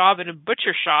have a job in a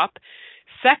butcher shop.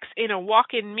 Sex in a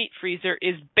walk-in meat freezer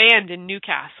is banned in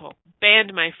Newcastle.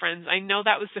 Banned, my friends. I know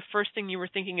that was the first thing you were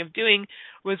thinking of doing,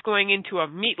 was going into a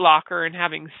meat locker and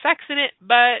having sex in it,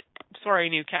 but sorry,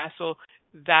 Newcastle,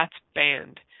 that's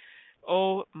banned.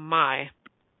 Oh my.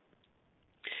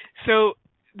 So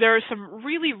there are some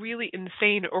really, really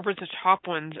insane over-the-top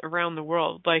ones around the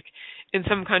world. Like in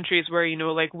some countries where,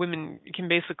 like women can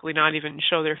basically not even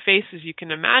show their faces, you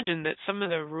can imagine that some of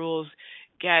the rules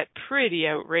get pretty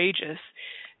outrageous.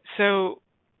 So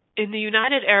in the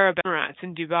United Arab Emirates,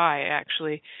 in Dubai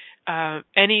actually,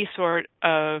 any sort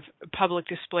of public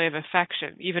display of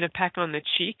affection, even a peck on the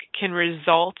cheek, can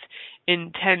result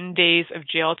in 10 days of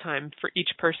jail time for each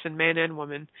person, man and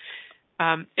woman.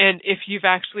 And if you've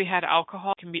actually had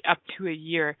alcohol, it can be up to a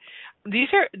year.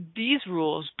 These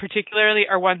rules particularly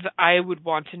are ones that I would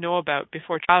want to know about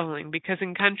before traveling, because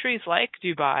in countries like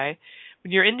Dubai,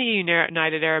 when you're in the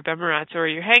United Arab Emirates or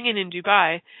you're hanging in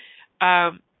Dubai,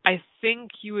 I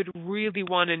think you would really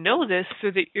want to know this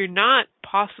so that you're not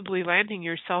possibly landing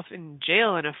yourself in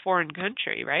jail in a foreign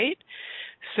country, right?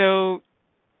 So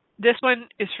this one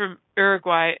is from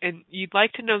Uruguay, and you'd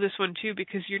like to know this one too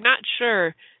because you're not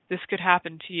sure this could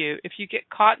happen to you. If you get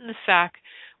caught in the sack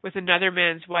with another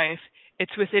man's wife,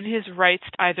 it's within his rights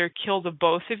to either kill the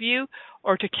both of you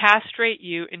or to castrate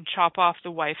you and chop off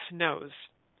the wife's nose.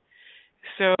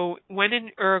 So when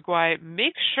in Uruguay,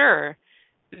 make sure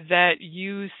that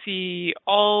you see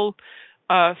all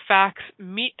facts,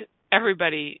 meet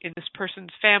everybody in this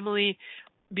person's family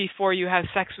before you have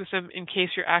sex with them, in case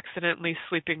you're accidentally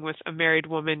sleeping with a married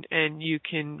woman and you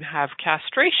can have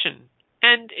castration.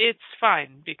 And it's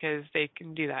fine because they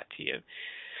can do that to you.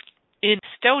 In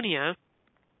Estonia,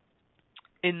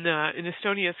 in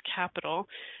Estonia's capital,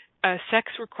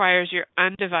 sex requires your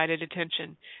undivided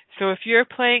attention. So if you're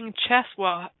playing chess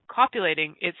while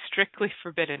copulating, it's strictly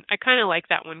forbidden. I kind of like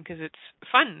that one because it's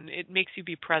fun. It makes you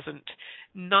be present.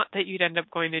 Not that you'd end up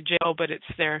going to jail, but it's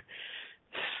their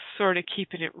sort of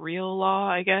keeping it real law,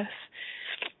 I guess.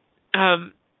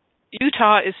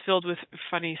 Utah is filled with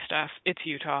funny stuff. It's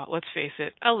Utah, let's face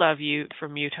it. I love you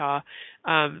from Utah.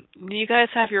 You guys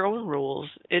have your own rules.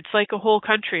 It's like a whole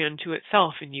country unto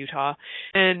itself in Utah.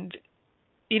 And,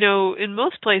 in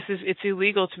most places, it's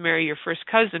illegal to marry your first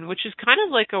cousin, which is kind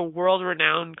of like a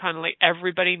world-renowned, kind of like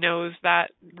everybody knows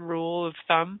that rule of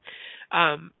thumb.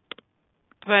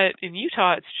 But in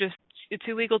Utah, it's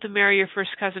illegal to marry your first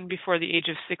cousin before the age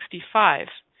of 65.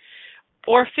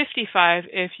 Or 55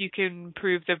 if you can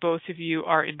prove that both of you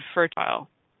are infertile.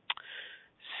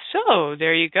 So,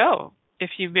 there you go.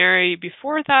 If you marry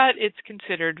before that, it's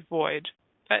considered void.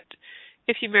 But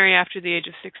if you marry after the age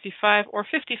of 65 or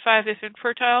 55 if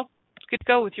infertile, it's good to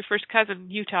go with your first cousin,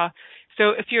 Utah. So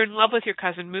if you're in love with your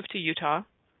cousin, move to Utah,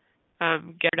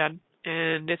 get her done,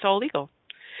 and it's all legal.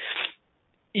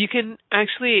 You can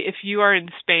actually, if you are in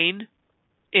Spain,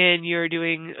 and you're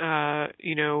doing,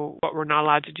 what we're not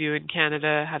allowed to do in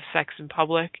Canada, have sex in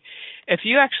public, if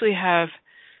you actually have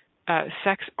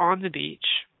sex on the beach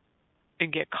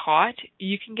and get caught,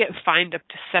 you can get fined up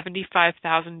to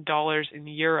 $75,000 in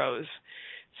euros.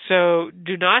 So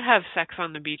do not have sex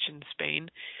on the beach in Spain,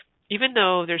 even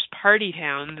though there's party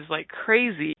towns like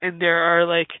crazy, and there are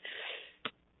like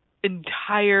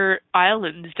entire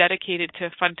islands dedicated to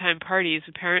fun time parties.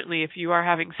 Apparently, if you are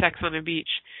having sex on a beach,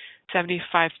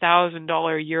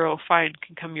 $75,000 euro fine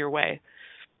can come your way.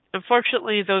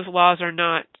 Unfortunately, those laws are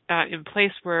not in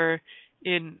place where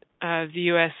in the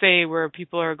USA, where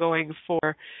people are going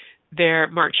for their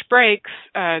March breaks,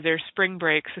 their spring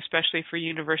breaks, especially for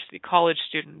university college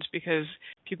students, because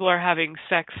people are having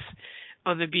sex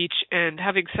on the beach and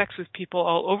having sex with people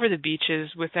all over the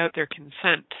beaches without their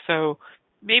consent. So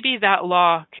maybe that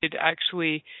law could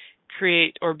actually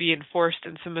create or be enforced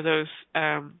in some of those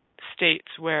states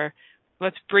where,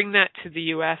 let's bring that to the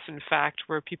U.S., in fact,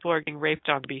 where people are getting raped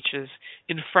on beaches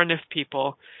in front of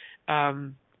people.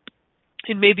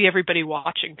 And maybe everybody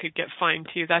watching could get fined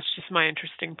too. That's just my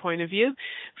interesting point of view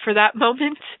for that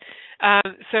moment.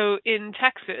 So in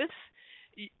Texas,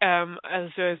 as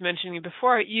I was mentioning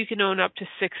before, you can own up to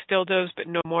 6 dildos, but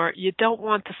no more. You don't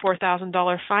want the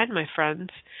 $4,000 fine, my friends.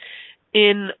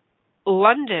 In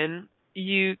London,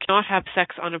 you cannot have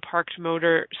sex on a parked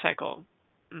motorcycle.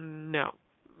 No.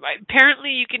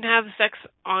 Apparently, you can have sex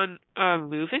on a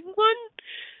moving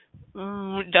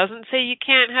one. It doesn't say you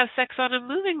can't have sex on a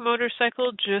moving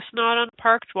motorcycle, just not on a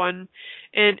parked one.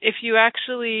 And if you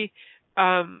actually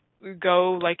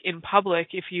go like in public,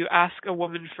 if you ask a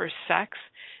woman for sex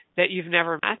that you've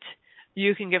never met,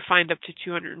 you can get fined up to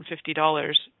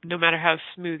 $250, no matter how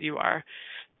smooth you are.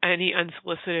 Any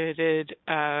unsolicited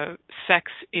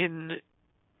sex in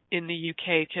the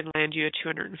UK can land you a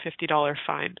 $250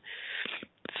 fine.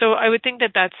 So I would think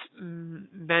that that's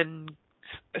men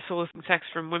soliciting sex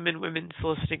from women, women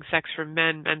soliciting sex from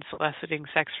men, men soliciting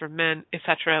sex from men,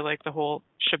 etc., like the whole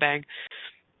shebang.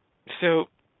 So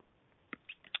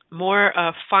more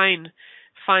fines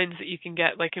that you can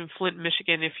get, like in Flint,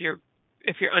 Michigan, if your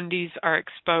undies are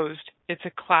exposed, it's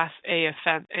a Class A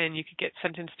offense, and you could get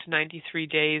sentenced to 93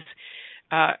 days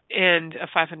and a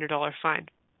 $500 fine.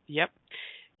 Yep.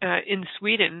 In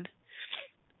Sweden,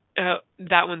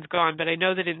 that one's gone, but I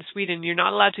know that in Sweden you're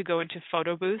not allowed to go into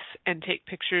photo booths and take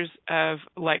pictures of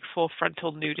like full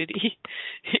frontal nudity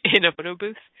in a photo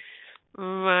booth.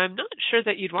 I'm not sure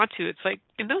that you'd want to. It's like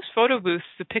in those photo booths,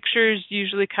 the pictures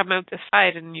usually come out the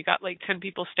side and you got like 10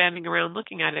 people standing around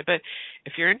looking at it. But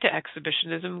if you're into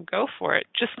exhibitionism, go for it.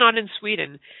 Just not in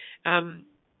Sweden.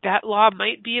 That law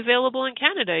might be available in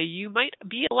Canada. You might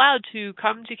be allowed to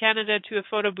come to Canada to a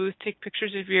photo booth, take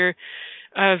pictures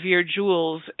of your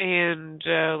jewels, and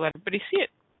let everybody see it.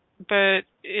 But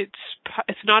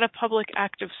it's not a public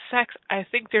act of sex. I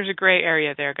think there's a gray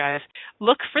area there, guys.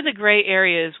 Look for the gray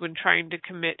areas when trying to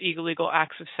commit illegal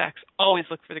acts of sex. Always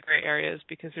look for the gray areas,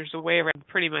 because there's a way around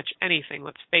pretty much anything,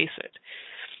 let's face it.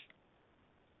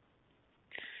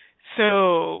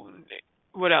 So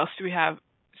what else do we have?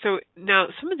 So now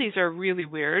some of these are really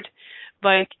weird.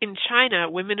 Like in China,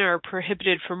 women are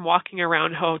prohibited from walking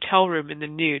around a hotel room in the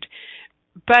nude.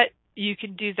 But you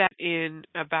can do that in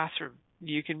a bathroom.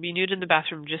 You can be nude in the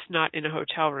bathroom, just not in a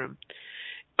hotel room.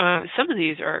 Some of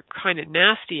these are kind of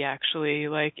nasty, actually.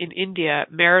 Like in India,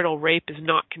 marital rape is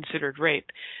not considered rape.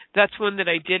 That's one that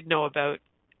I did know about.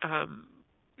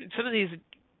 Some of these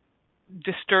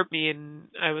disturb me, and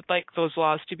I would like those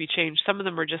laws to be changed. Some of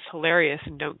them are just hilarious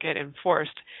and don't get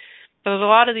enforced. But a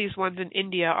lot of these ones in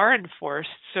India are enforced,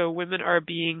 so women are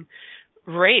being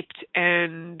raped,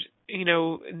 and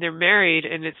they're married,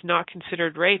 and it's not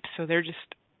considered rape, so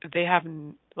they have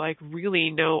like really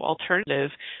no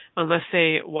alternative unless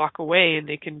they walk away, and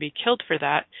they can be killed for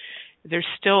that. There's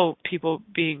still people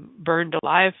being burned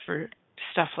alive for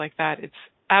stuff like that. It's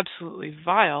absolutely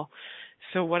vile.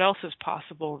 So what else is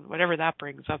possible? And whatever that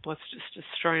brings up, let's just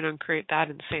destroy and uncreate that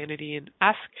insanity and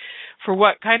ask for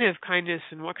what kind of kindness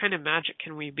and what kind of magic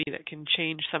can we be that can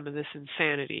change some of this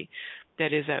insanity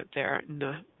that is out there in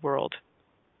the world.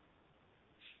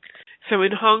 So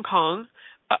in Hong Kong,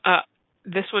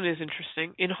 this one is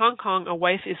interesting. In Hong Kong, a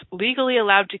wife is legally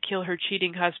allowed to kill her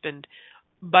cheating husband,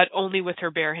 but only with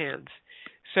her bare hands.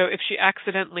 So if she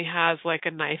accidentally has like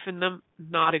a knife in them,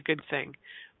 not a good thing.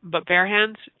 But bare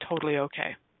hands, totally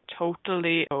okay.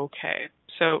 Totally okay.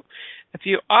 So if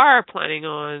you are planning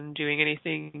on doing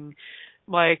anything,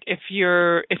 like if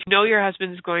you know your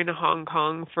husband's going to Hong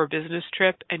Kong for a business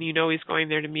trip and you know he's going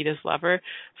there to meet his lover,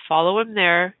 follow him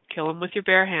there, kill him with your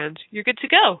bare hands. You're good to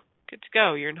go. Good to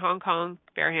go. You're in Hong Kong,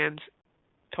 bare hands,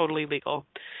 totally legal.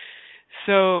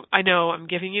 So I know I'm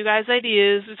giving you guys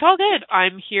ideas. It's all good.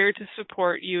 I'm here to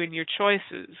support you in your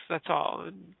choices. That's all.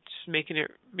 Just making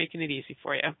it easy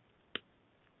for you.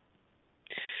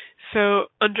 So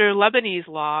under Lebanese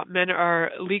law, men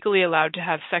are legally allowed to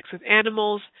have sex with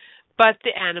animals, but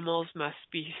the animals must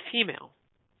be female.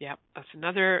 Yep, that's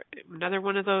another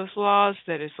one of those laws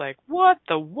that is like, what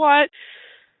the what?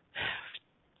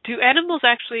 Do animals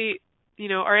actually,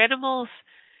 are animals,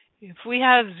 if we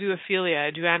have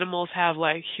zoophilia, do animals have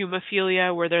like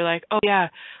humophilia where they're like, oh yeah,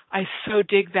 I so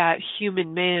dig that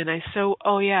human man. I'm so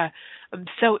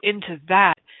into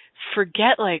that.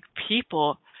 Forget like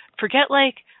people. Forget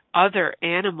like other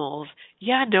animals.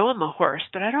 Yeah, no, I'm a horse,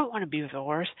 but I don't want to be with a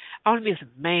horse. I want to be with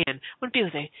a man. I want to be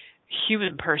with a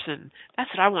human person. That's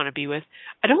what I want to be with.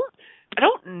 I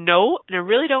don't know, and I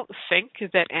really don't think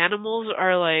that animals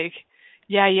are like,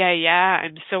 yeah,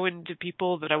 I'm so into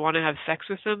people that I want to have sex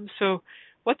with them. So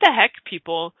what the heck,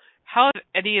 people? How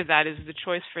any of that is the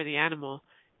choice for the animal?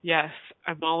 Yes,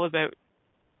 I'm all about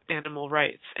animal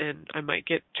rights, and I might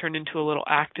get turned into a little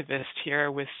activist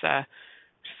here with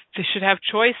they should have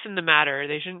choice in the matter.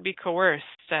 They shouldn't be coerced.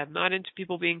 I'm not into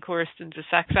people being coerced into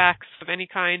sex acts of any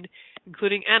kind,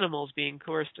 including animals being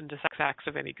coerced into sex acts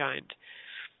of any kind.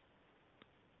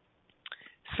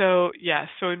 So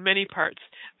in many parts.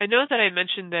 I know that I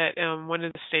mentioned that one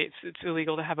of the states it's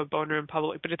illegal to have a boner in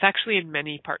public, but it's actually in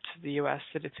many parts of the U.S.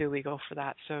 that it's illegal for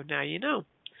that, so now you know.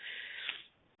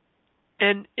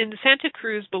 And in Santa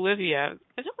Cruz, Bolivia,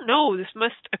 I don't know, this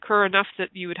must occur enough that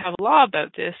you would have a law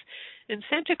about this. in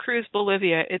Santa Cruz,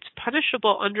 Bolivia, it's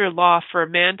punishable under law for a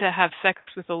man to have sex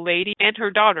with a lady and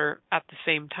her daughter at the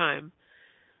same time.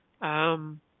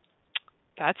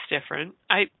 That's different.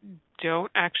 I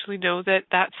don't actually know that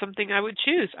that's something I would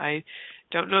choose. I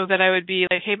don't know that I would be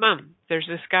like, hey, Mom, there's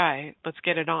this guy. Let's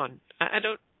get it on. I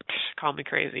don't, call me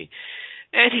crazy.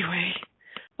 Anyway,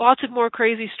 lots of more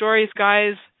crazy stories,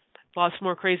 guys. Lots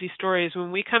more crazy stories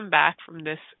when we come back from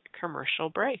this commercial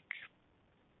break.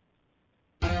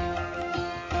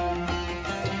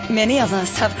 Many of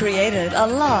us have created a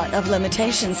lot of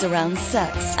limitations around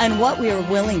sex and what we are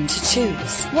willing to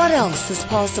choose. What else is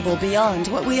possible beyond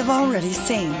what we have already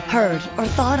seen, heard, or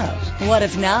thought of? What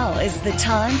if now is the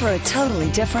time for a totally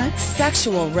different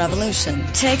sexual revolution,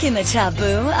 taking the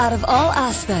taboo out of all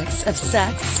aspects of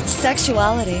sex,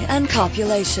 sexuality, and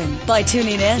copulation by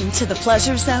tuning in to the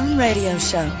Pleasure Zone radio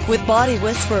show with body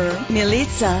whisperer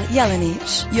Milica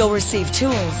Jelenic. You'll receive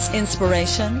tools,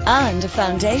 inspiration, and a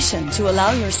foundation to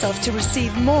allow yourself to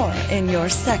receive more in your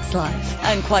sex life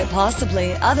and quite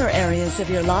possibly other areas of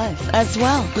your life as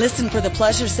well. Listen for the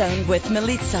Pleasure Zone with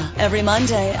Milica every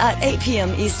Monday at 8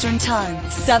 p.m. Eastern Time,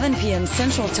 7 p.m.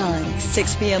 Central Time,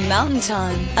 6 p.m. Mountain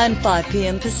Time, and 5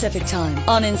 p.m. Pacific Time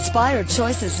on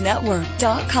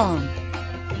InspiredChoicesNetwork.com.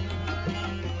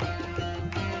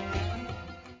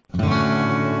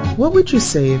 What would you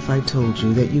say if I told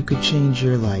you that you could change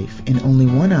your life in only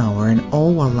 1 hour and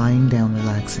all while lying down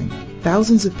relaxing?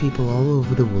 Thousands of people all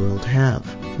over the world have.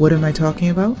 What am I talking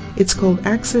about? It's called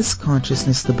Access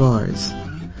Consciousness, the bars.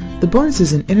 The bars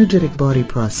is an energetic body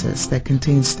process that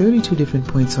contains 32 different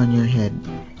points on your head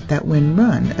that when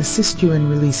run assist you in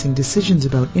releasing decisions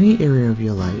about any area of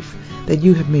your life that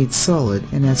you have made solid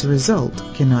and as a result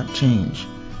cannot change.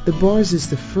 The bars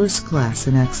is the first class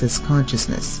in Access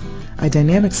Consciousness, a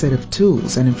dynamic set of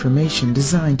tools and information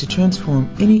designed to transform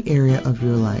any area of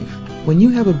your life. When you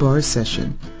have a bars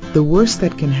session, the worst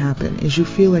that can happen is you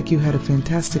feel like you had a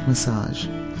fantastic massage.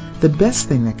 The best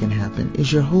thing that can happen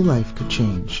is your whole life could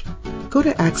change. Go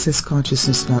to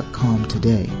accessconsciousness.com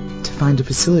today to find a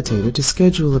facilitator to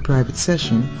schedule a private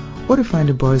session or to find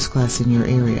a bars class in your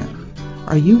area.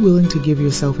 Are you willing to give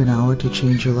yourself an hour to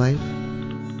change your life?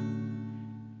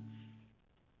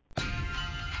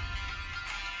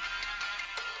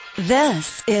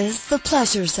 This is the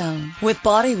Pleasure Zone with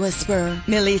body whisperer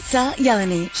Milica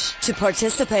Jelenic. To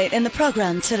participate in the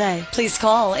program today, please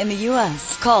call in the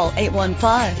U.S. Call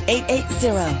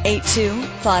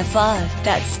 815-880-8255.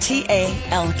 That's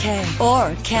TALK.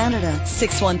 Or Canada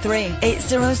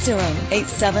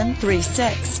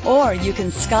 613-800-8736. Or you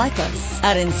can Skype us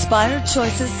at Inspired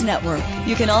Choices Network.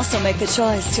 You can also make the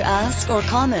choice to ask or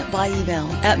comment by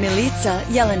email at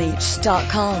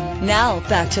milicajelenic.com. Now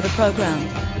back to the program.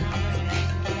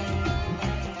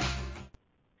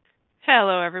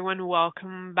 Hello, everyone.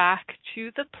 Welcome back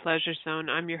to the Pleasure Zone.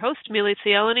 I'm your host, Milica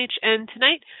Jelenic, and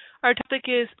tonight our topic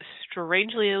is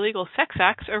strangely illegal sex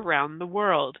acts around the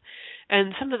world.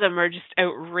 And some of them are just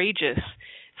outrageous.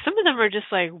 Some of them are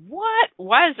just like, what?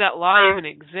 Why does that law even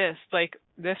exist? Like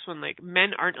this one, like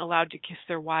men aren't allowed to kiss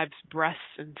their wives'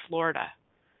 breasts in Florida.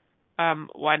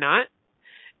 Why not?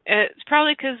 It's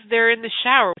probably because they're in the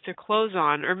shower with their clothes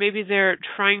on, or maybe they're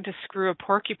trying to screw a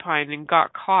porcupine and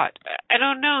got caught. I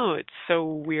don't know. It's so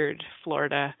weird,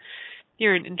 Florida.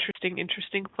 You're an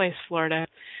interesting place, Florida.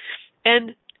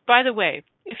 And by the way,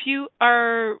 if you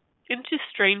are into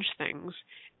strange things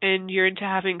and you're into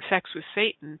having sex with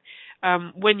Satan,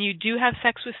 when you do have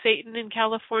sex with Satan in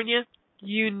California,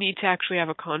 you need to actually have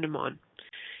a condom on.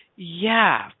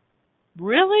 Yeah.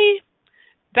 Really?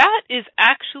 That is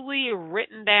actually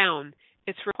written down.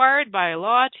 It's required by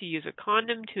law to use a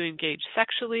condom to engage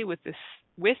sexually with the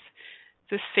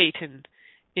Satan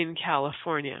in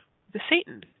California. The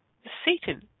Satan.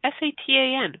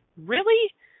 S-A-T-A-N.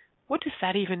 Really? What does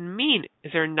that even mean?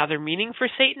 Is there another meaning for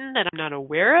Satan that I'm not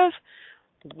aware of?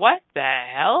 What the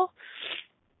hell?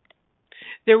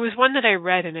 There was one that I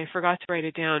read and I forgot to write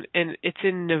it down, and it's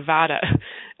in Nevada,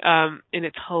 and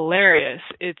it's hilarious.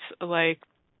 It's like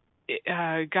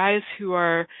guys who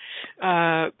are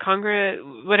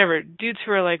dudes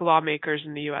who are like lawmakers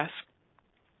in the U.S.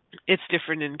 It's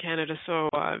different in Canada, so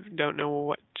I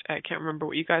can't remember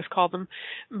what you guys call them,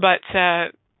 but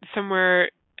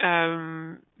somewhere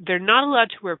they're not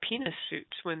allowed to wear penis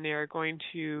suits when they are going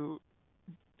to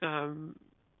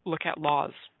look at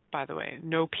laws, by the way.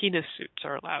 No penis suits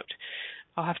are allowed.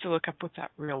 I'll have to look up what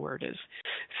that real word is.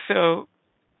 So,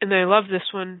 and I love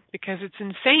this one because it's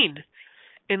insane.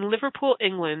 In Liverpool,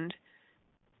 England,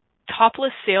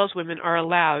 topless saleswomen are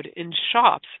allowed in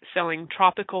shops selling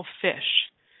tropical fish.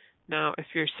 Now, if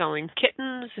you're selling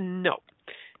kittens, no.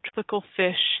 Tropical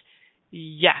fish,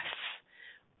 yes.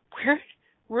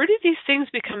 where do these things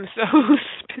become so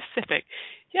specific?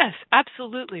 Yes,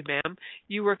 absolutely, ma'am.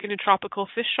 You work in a tropical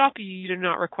fish shop. You do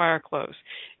not require clothes.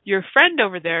 Your friend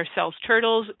over there sells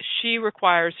turtles. She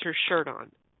requires her shirt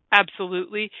on.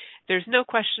 Absolutely. There's no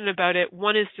question about it.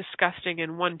 One is disgusting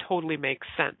and one totally makes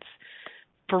sense.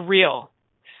 For real.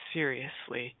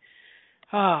 Seriously.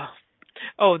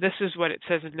 Oh, this is what it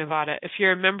says in Nevada. If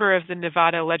you're a member of the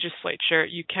Nevada legislature,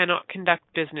 you cannot conduct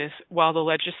business while the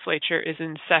legislature is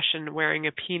in session wearing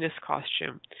a penis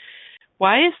costume.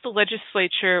 Why is the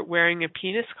legislature wearing a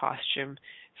penis costume?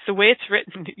 It's the way it's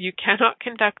written. You cannot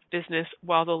conduct business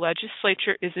while the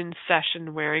legislature is in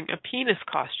session wearing a penis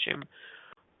costume.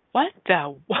 What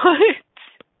the what?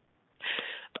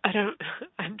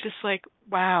 I'm just like,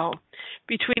 wow.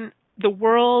 Between the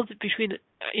world,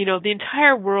 the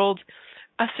entire world,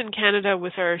 us in Canada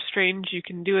with our strange, you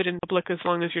can do it in public as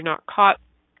long as you're not caught,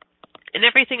 and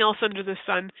everything else under the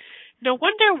sun, no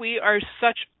wonder we are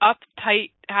such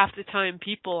uptight half the time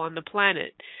people on the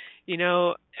planet.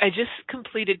 I just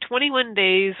completed 21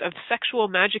 days of sexual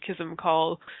magicism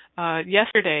call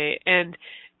yesterday, and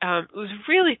it was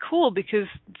really cool because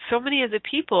so many of the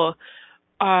people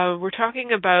were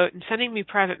talking about and sending me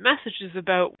private messages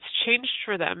about what's changed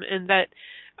for them, and that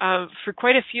for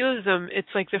quite a few of them, it's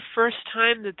like the first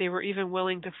time that they were even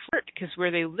willing to flirt, because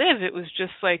where they live, it was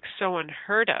just like so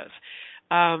unheard of.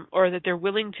 Or that they're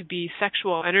willing to be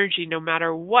sexual energy no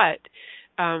matter what,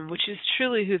 which is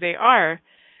truly who they are,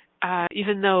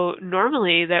 even though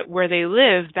normally that where they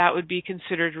live, that would be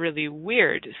considered really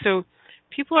weird. So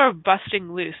people are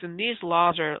busting loose, and these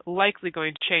laws are likely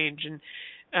going to change. And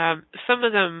some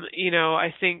of them,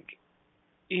 I think,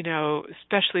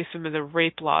 especially some of the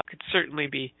rape law could certainly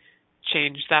be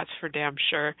changed. That's for damn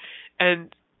sure.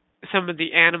 And some of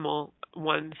the animal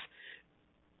ones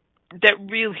that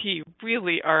really,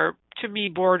 really are, to me,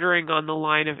 bordering on the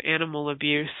line of animal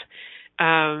abuse.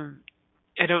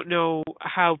 I don't know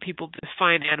how people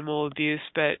define animal abuse,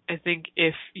 but I think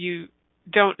if you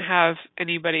don't have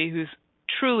anybody who's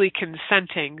truly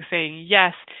consenting, saying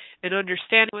yes, and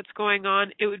understanding what's going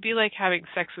on, it would be like having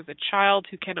sex with a child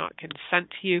who cannot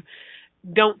consent to you.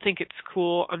 Don't think it's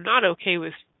cool. I'm not okay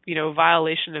with,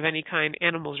 violation of any kind,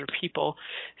 animals or people.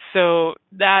 So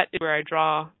that is where I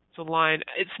draw the line.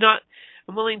 It's not,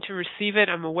 I'm willing to receive it.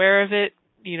 I'm aware of it.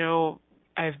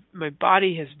 My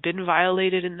body has been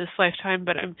violated in this lifetime,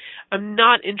 but I'm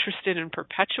not interested in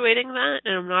perpetuating that,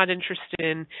 and I'm not interested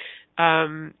in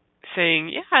saying,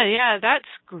 yeah, that's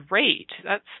great.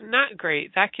 That's not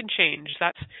great. That can change.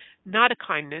 That's not a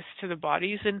kindness to the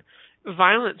bodies, and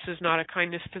violence is not a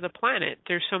kindness to the planet.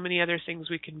 There's so many other things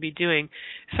we can be doing.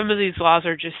 Some of these laws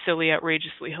are just silly,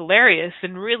 outrageously hilarious,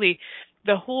 and really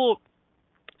the whole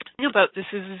thing about this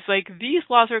is like, these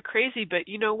laws are crazy, but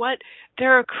you know what?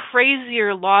 There are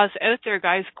crazier laws out there,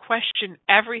 guys. Question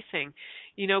everything.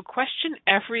 Question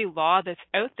every law that's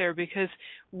out there, because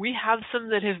we have some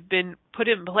that have been put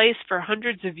in place for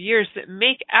hundreds of years that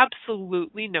make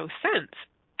absolutely no sense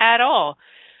at all.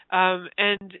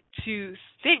 And to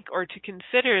think or to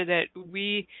consider that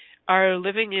we are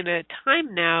living in a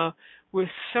time now with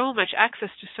so much access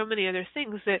to so many other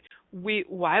things that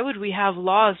why would we have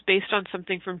laws based on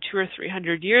something from 200 or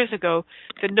 300 years ago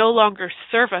that no longer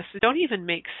serve us, that don't even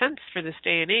make sense for this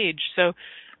day and age? So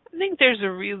I think there's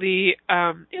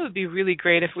it would be really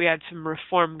great if we had some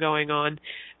reform going on,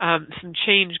 some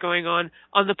change going on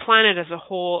the planet as a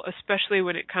whole, especially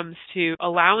when it comes to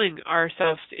allowing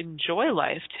ourselves to enjoy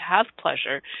life, to have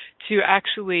pleasure, to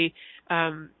actually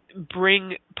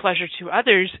bring pleasure to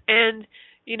others, and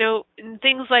in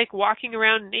things like walking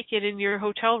around naked in your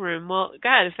hotel room. Well,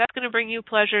 God, if that's going to bring you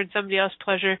pleasure and somebody else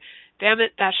pleasure, damn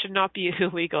it, that should not be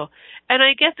illegal. And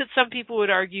I get that some people would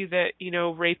argue that,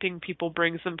 raping people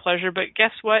brings them pleasure, but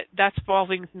guess what? That's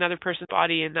involving another person's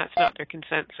body, and that's not their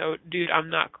consent. So, dude,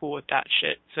 I'm not cool with that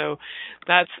shit. So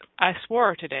I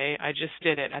swore today. I just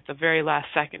did it at the very last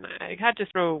second. I had to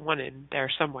throw one in there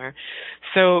somewhere.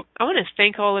 So I want to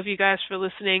thank all of you guys for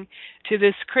listening to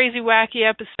this crazy, wacky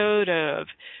episode of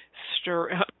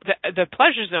the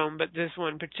Pleasure Zone, but this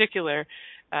one in particular,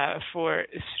 for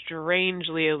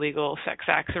strangely illegal sex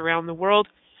acts around the world.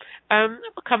 We'll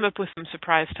come up with some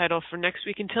surprise title for next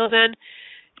week. Until then,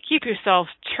 keep yourself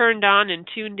turned on and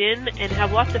tuned in, and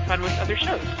have lots of fun with other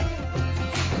shows.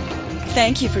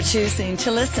 Thank you for choosing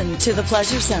to listen to The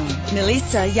Pleasure Zone.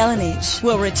 Milica Jelenic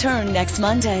will return next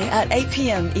Monday at 8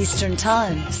 p.m. Eastern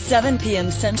Time, 7 p.m.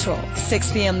 Central,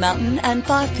 6 p.m. Mountain, and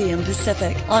 5 p.m.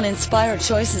 Pacific on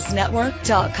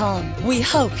InspiredChoicesNetwork.com. We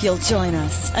hope you'll join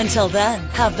us. Until then,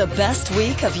 have the best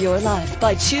week of your life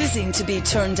by choosing to be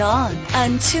turned on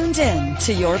and tuned in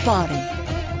to your body.